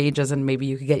sharks out of cages, and maybe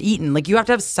you could get eaten. Like you have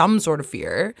to have some sort of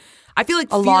fear. I feel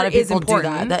like a lot of fear is people do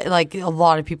important. that. Like a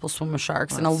lot of people swim with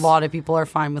sharks, and a lot of people are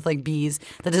fine with like bees.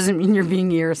 That doesn't mean you're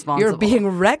being irresponsible. You're being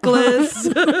reckless.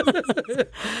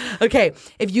 Okay,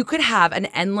 if you could have an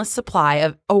endless supply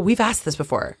of, we've asked this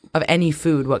before, of any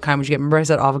food, what kind would you get? Remember I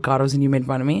said avocados and you made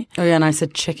fun of me? Oh yeah, and I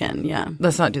said chicken. Yeah.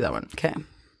 Let's not do that one. Okay.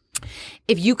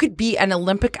 If you could be an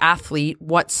Olympic athlete,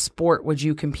 what sport would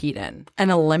you compete in?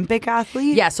 An Olympic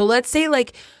athlete? Yeah, so let's say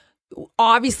like,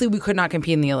 obviously we could not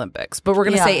compete in the Olympics, but we're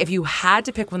going to say if you had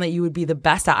to pick one that you would be the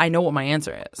best at, I know what my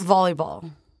answer is.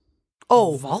 Volleyball.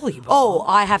 Oh, volleyball. Oh,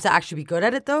 I have to actually be good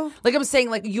at it though? Like I'm saying,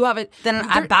 like you have it. Then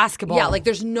at basketball. Yeah, like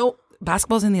there's no,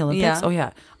 basketball's in the Olympics? Yeah. Oh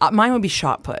yeah. Mine would be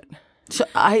shot put. So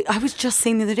I was just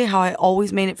saying the other day how I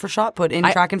always made it for shot put in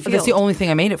track and field. That's the only thing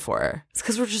I made it for. It's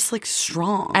because we're just like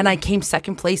strong. And I came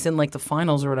second place in like the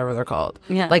finals or whatever they're called.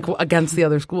 Yeah. Like against the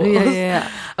other schools.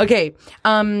 Yeah. Okay.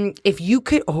 If you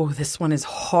could, this one is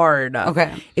hard.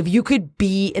 Okay. If you could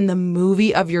be in the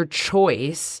movie of your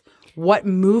choice, what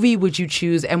movie would you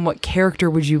choose and what character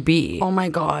would you be? Oh my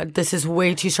God, this is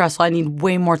way too stressful. I need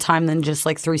way more time than just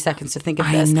like 3 seconds to think of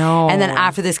this. I know. And then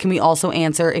after this, can we also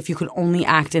answer if you could only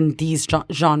act in these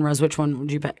genres, which one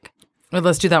would you pick? Well,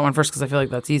 let's do that one first because I feel like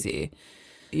that's easy.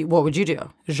 What would you do?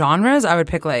 Genres, I would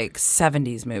pick like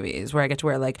 70s movies where I get to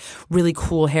wear like really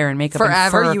cool hair and makeup.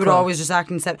 Forever, and you would always just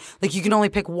act in like you can only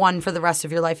pick one for the rest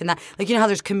of your life. And that, like, you know how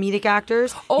there's comedic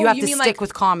actors? You have to mean, stick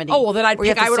with comedy. Oh, well, then I would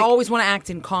stick... always want to act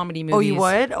in comedy movies. Oh, you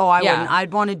would? Oh, I Yeah. wouldn't.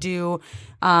 I'd want to do.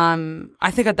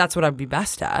 I think that's what I'd be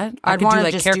best at. I'd could want do to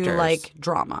like just characters. do like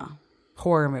drama.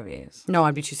 Horror movies. No,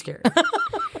 I'd be too scared.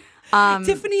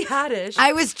 Tiffany Haddish.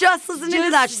 I was just listening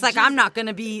to that. She's like, I'm not going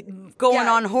to be going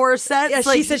on horror sets. Yeah,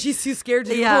 like, she said she's too scared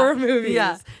to do horror movies.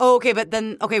 Yeah. Oh, okay, but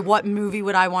then, what movie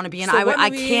would I want to be in? So I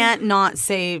can't not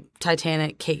say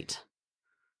Titanic, Kate.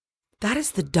 That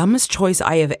is the dumbest choice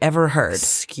I have ever heard.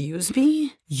 Excuse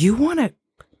me? You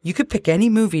could pick any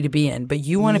movie to be in, but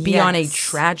you want to be on a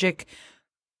tragic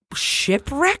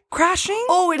shipwreck crashing?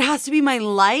 Oh, it has to be my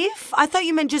life? I thought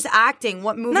you meant just acting.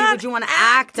 What movie would you want to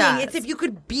act as? It's if you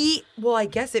could be, well, I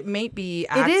guess it may be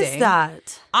acting. It is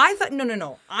that. I thought,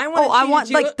 no. I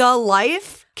want like the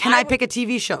life? Can I pick a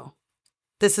TV show?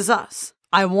 This Is Us.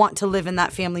 I want to live in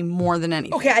that family more than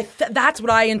anything. Okay, that's what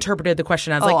I interpreted the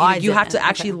question as. Oh, Like, you have to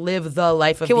actually live the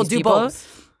life of these we'll do people.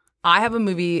 both. I have a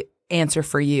movie answer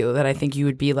for you that I think you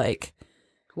would be like.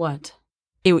 What?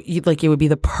 It would be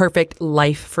the perfect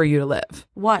life for you to live.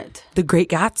 What? The Great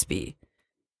Gatsby.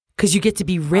 Because you get to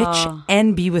be rich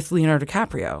and be with Leonardo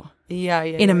DiCaprio. Yeah.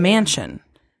 In a mansion.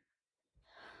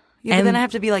 Yeah, but then I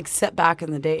have to be like set back in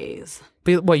the days.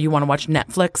 But what, you want to watch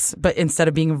Netflix, but instead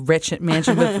of being rich at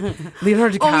mansion with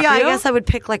Leonardo DiCaprio? Oh yeah, I guess I would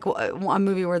pick like a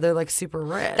movie where they're like super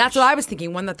rich. That's what I was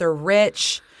thinking. One that they're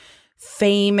rich,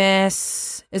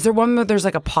 famous. Is there one where there's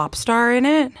like a pop star in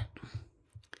it?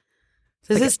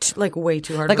 This is like way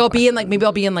too hard. Like I'll be in like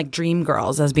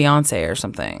Dreamgirls as Beyonce or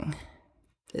something.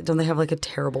 Don't they have like a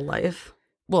terrible life?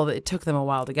 Well, it took them a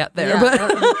while to get there.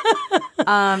 Yeah.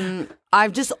 But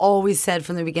I've just always said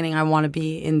from the beginning I want to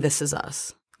be in This Is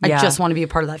Us. I just want to be a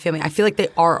part of that family. I feel like they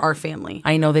are our family.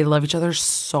 I know they love each other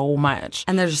so much.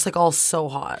 And they're just like all so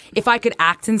hot. If I could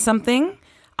act in something,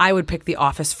 I would pick The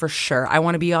Office for sure. I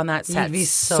want to be on that set. You'd be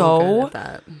so good at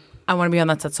that. I want to be on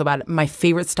that set so bad. My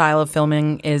favorite style of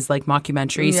filming is like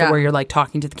mockumentary, so where you're like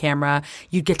talking to the camera.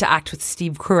 You get to act with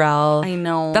Steve Carell. I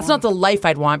know. That's not the life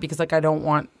I'd want because like I don't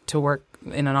want to work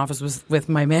in an office with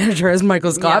my manager as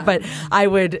Michael Scott, but I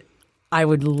would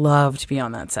love to be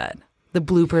on that set. The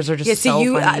bloopers are just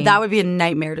so funny. That would be a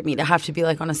nightmare to me to have to be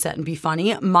like on a set and be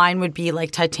funny. Mine would be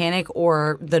like Titanic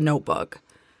or The Notebook.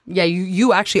 Yeah,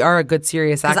 you actually are a good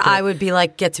serious actor. Because I would be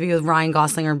like get to be with Ryan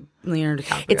Gosling or Leonardo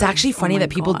DiCaprio. It's actually funny that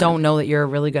people don't know that you're a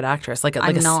really good actress.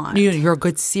 I'm not. You're a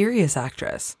good serious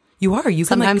actress. You are. You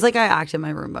sometimes like I act in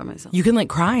my room by myself. You can like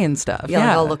cry and stuff. Yeah, like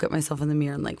I'll look at myself in the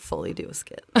mirror and like fully do a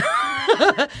skit.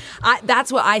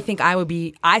 That's what I think I would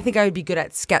be. I think I would be good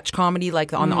at sketch comedy,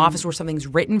 like on The Office, where something's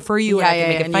written for you and I can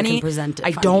make it funny. You can present it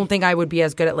I funny. don't think I would be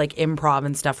as good at like improv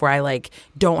and stuff where I like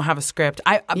don't have a script.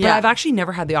 But I've actually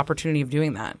never had the opportunity of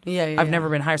doing that. I've never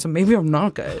been hired, so maybe I'm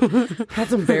not good.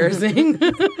 That's embarrassing.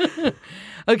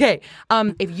 Okay,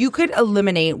 if you could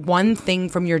eliminate one thing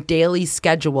from your daily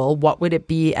schedule, what would it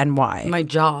be and why? My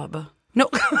job. No.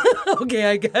 Okay,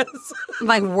 I guess.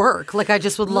 My work. Like I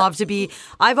just would love to be.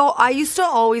 I used to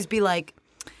always be like,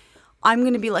 I'm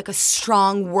going to be like a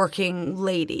strong working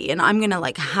lady and I'm going to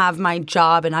like have my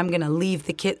job and I'm going to leave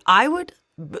the kid. I would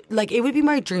like, it would be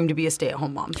my dream to be a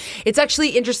stay-at-home mom. It's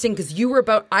actually interesting because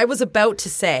I was about to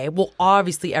say, well,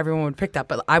 obviously everyone would pick that,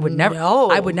 but I would never.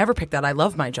 No. I would never pick that. I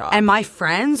love my job. And my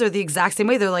friends are the exact same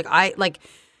way. They're like,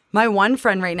 my one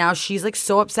friend right now, she's like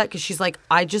so upset because she's like,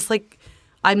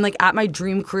 I'm like at my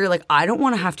dream career. Like, I don't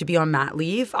want to have to be on mat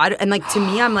leave. And like, to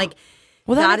me, I'm like,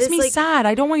 well, that makes me like, sad.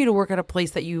 I don't want you to work at a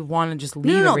place that you want to just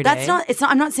leave every that's day. not, it's not,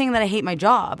 I'm not saying that I hate my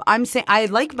job. I'm saying I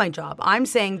like my job. I'm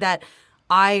saying that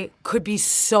I could be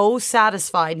so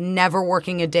satisfied never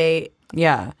working a day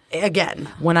Yeah. again.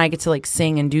 When I get to like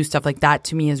sing and do stuff like that,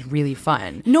 to me is really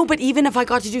fun. No, but even if I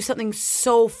got to do something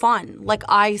so fun, like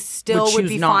I still would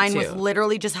be fine with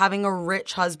literally just having a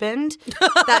rich husband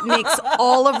that makes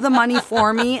all of the money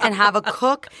for me and have a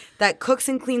cook that cooks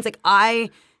and cleans. Like I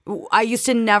used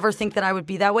to never think that I would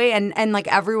be that way. And like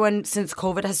everyone since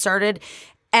COVID has started,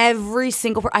 every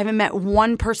single I haven't met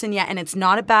one person yet, and it's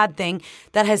not a bad thing,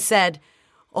 that has said,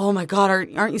 oh my God,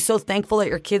 aren't you so thankful that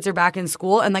your kids are back in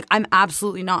school? And like, I'm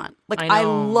absolutely not. Like, I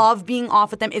love being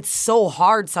off with them. It's so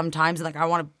hard sometimes. Like, I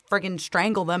want to freaking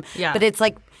strangle them. Yeah. But it's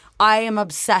like, I am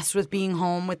obsessed with being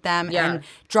home with them and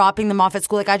dropping them off at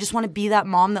school. Like, I just want to be that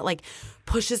mom that like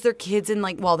pushes their kids in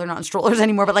like, well, they're not in strollers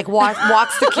anymore, but like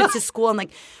walks their kids to school and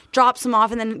like drops them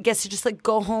off and then gets to just like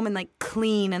go home and like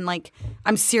clean and like,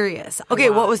 I'm serious. Okay,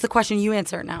 What was the question? You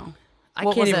answer it now. I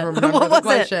can't even remember the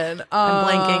question. I'm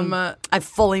blanking. I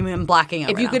fully am blacking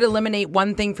out. If you could eliminate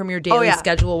one thing from your daily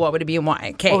schedule, what would it be and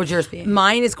why? Okay. What would yours be?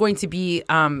 Mine is going to be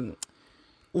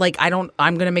like I'm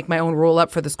going to make my own rule up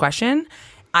for this question.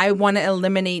 I want to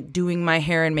eliminate doing my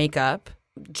hair and makeup.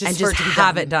 Just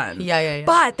have it done. Yeah.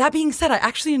 But that being said, I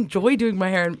actually enjoy doing my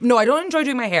hair. No, I don't enjoy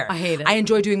doing my hair. I hate it. I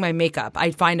enjoy doing my makeup.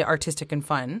 I find it artistic and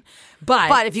fun.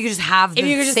 But if you could just have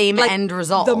the same end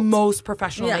result. The most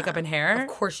professional makeup and hair. Of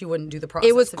course you wouldn't do the process.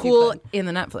 It was cool in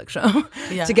the Netflix show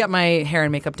to get my hair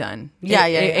and makeup done.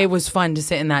 It was fun to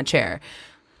sit in that chair.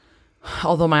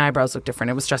 Although my eyebrows look different.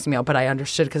 It was stressing me out, but I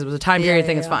understood because it was a time period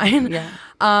thing. It's fine. Yeah.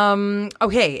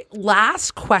 Okay,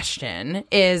 last question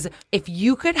is, if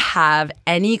you could have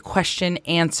any question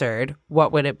answered,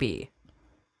 what would it be?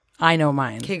 I know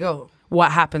mine. Okay, go.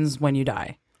 What happens when you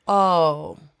die?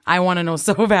 Oh. I want to know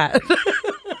so bad.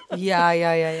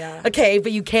 Yeah. Okay,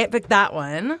 but you can't pick that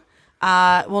one.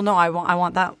 Well, no, I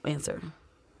want that answer.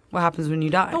 What happens when you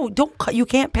die? No, you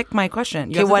can't pick my question.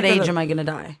 Okay, what age am I going to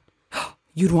die?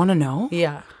 You'd want to know?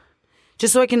 Yeah.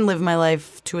 Just so I can live my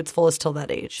life to its fullest till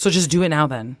that age. So just do it now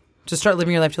then. Just start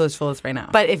living your life to its fullest right now.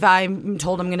 But if I'm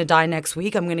told I'm going to die next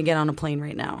week, I'm going to get on a plane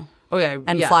right now. Oh, yeah.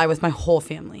 And fly with my whole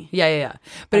family. Yeah.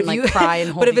 But and if you cry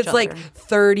and hold But if each it's like other.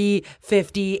 30,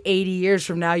 50, 80 years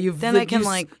from now, you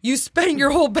spend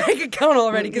your whole bank account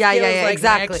already. Yeah,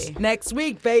 exactly. Next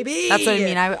week, baby. That's what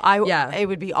I mean. It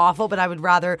would be awful, but I would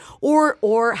rather,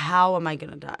 or how am I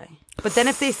going to die? But then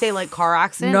if they say like car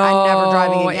accident, I'm never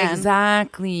driving again.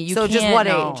 Exactly. So just what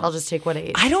age? I'll just take what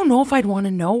age. I don't know if I'd want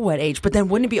to know what age, but then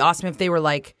wouldn't it be awesome if they were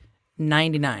like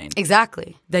 99?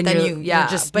 Exactly. Then you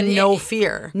just no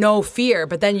fear. No fear.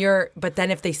 But then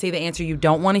if they say the answer you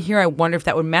don't want to hear, I wonder if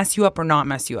that would mess you up or not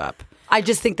mess you up. I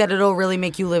just think that it'll really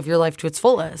make you live your life to its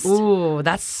fullest. Ooh,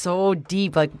 that's so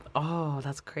deep. Like, oh,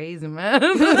 that's crazy, man.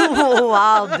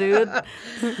 Wow, dude.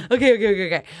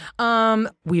 Okay.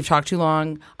 We've talked too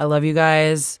long. I love you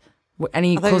guys.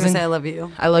 Any closing? I love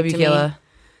you. I love you, Kayla.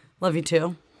 Love you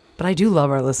too. But I do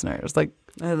love our listeners. Like,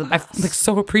 I'm like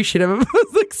so appreciative of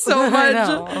like so much. I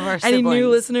know, of our Any new siblings.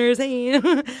 listeners? Hey.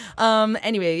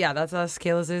 Anyway, yeah, that's us,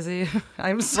 Kayla, Susie.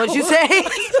 I'm so. What'd you say?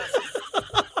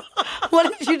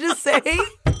 What did you just say?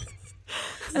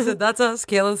 I said that's us,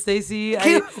 Kayla, Stacey.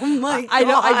 Oh my God. I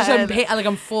know.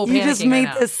 I'm full. You just panicking made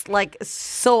right now. this like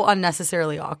so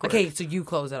unnecessarily awkward. Okay, so you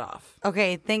close it off.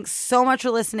 Okay, thanks so much for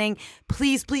listening.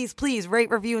 Please rate,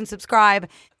 review, and subscribe.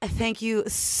 Thank you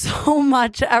so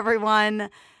much, everyone,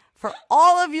 for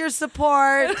all of your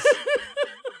support.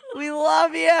 We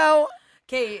love you.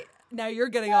 Okay, now you're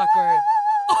getting awkward.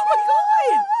 Oh my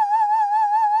God!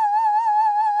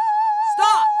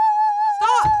 Stop!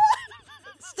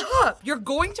 You're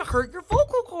going to hurt your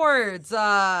vocal cords.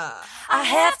 I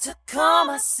have to call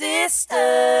my sister.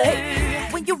 Hey,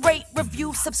 when you rate,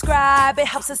 review, subscribe, it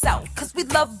helps us out. Cause we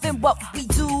loving what we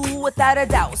do without a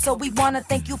doubt. So we wanna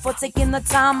thank you for taking the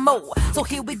time, mo. So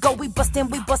here we go, we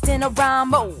bustin' a rhyme,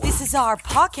 mo. This is our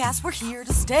podcast. We're here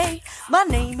to stay. My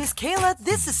name is Kayla.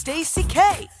 This is Stacey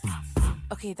K.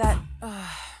 Okay, that...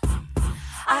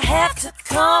 I have to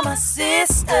call my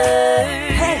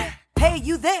sister. Hey,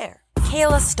 there.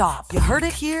 Kayla, stop. You heard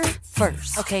it here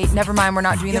first. Okay, never mind. We're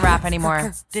not doing the rap anymore.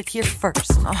 Heard it here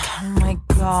first. Oh my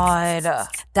God.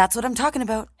 That's what I'm talking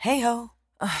about. Hey ho.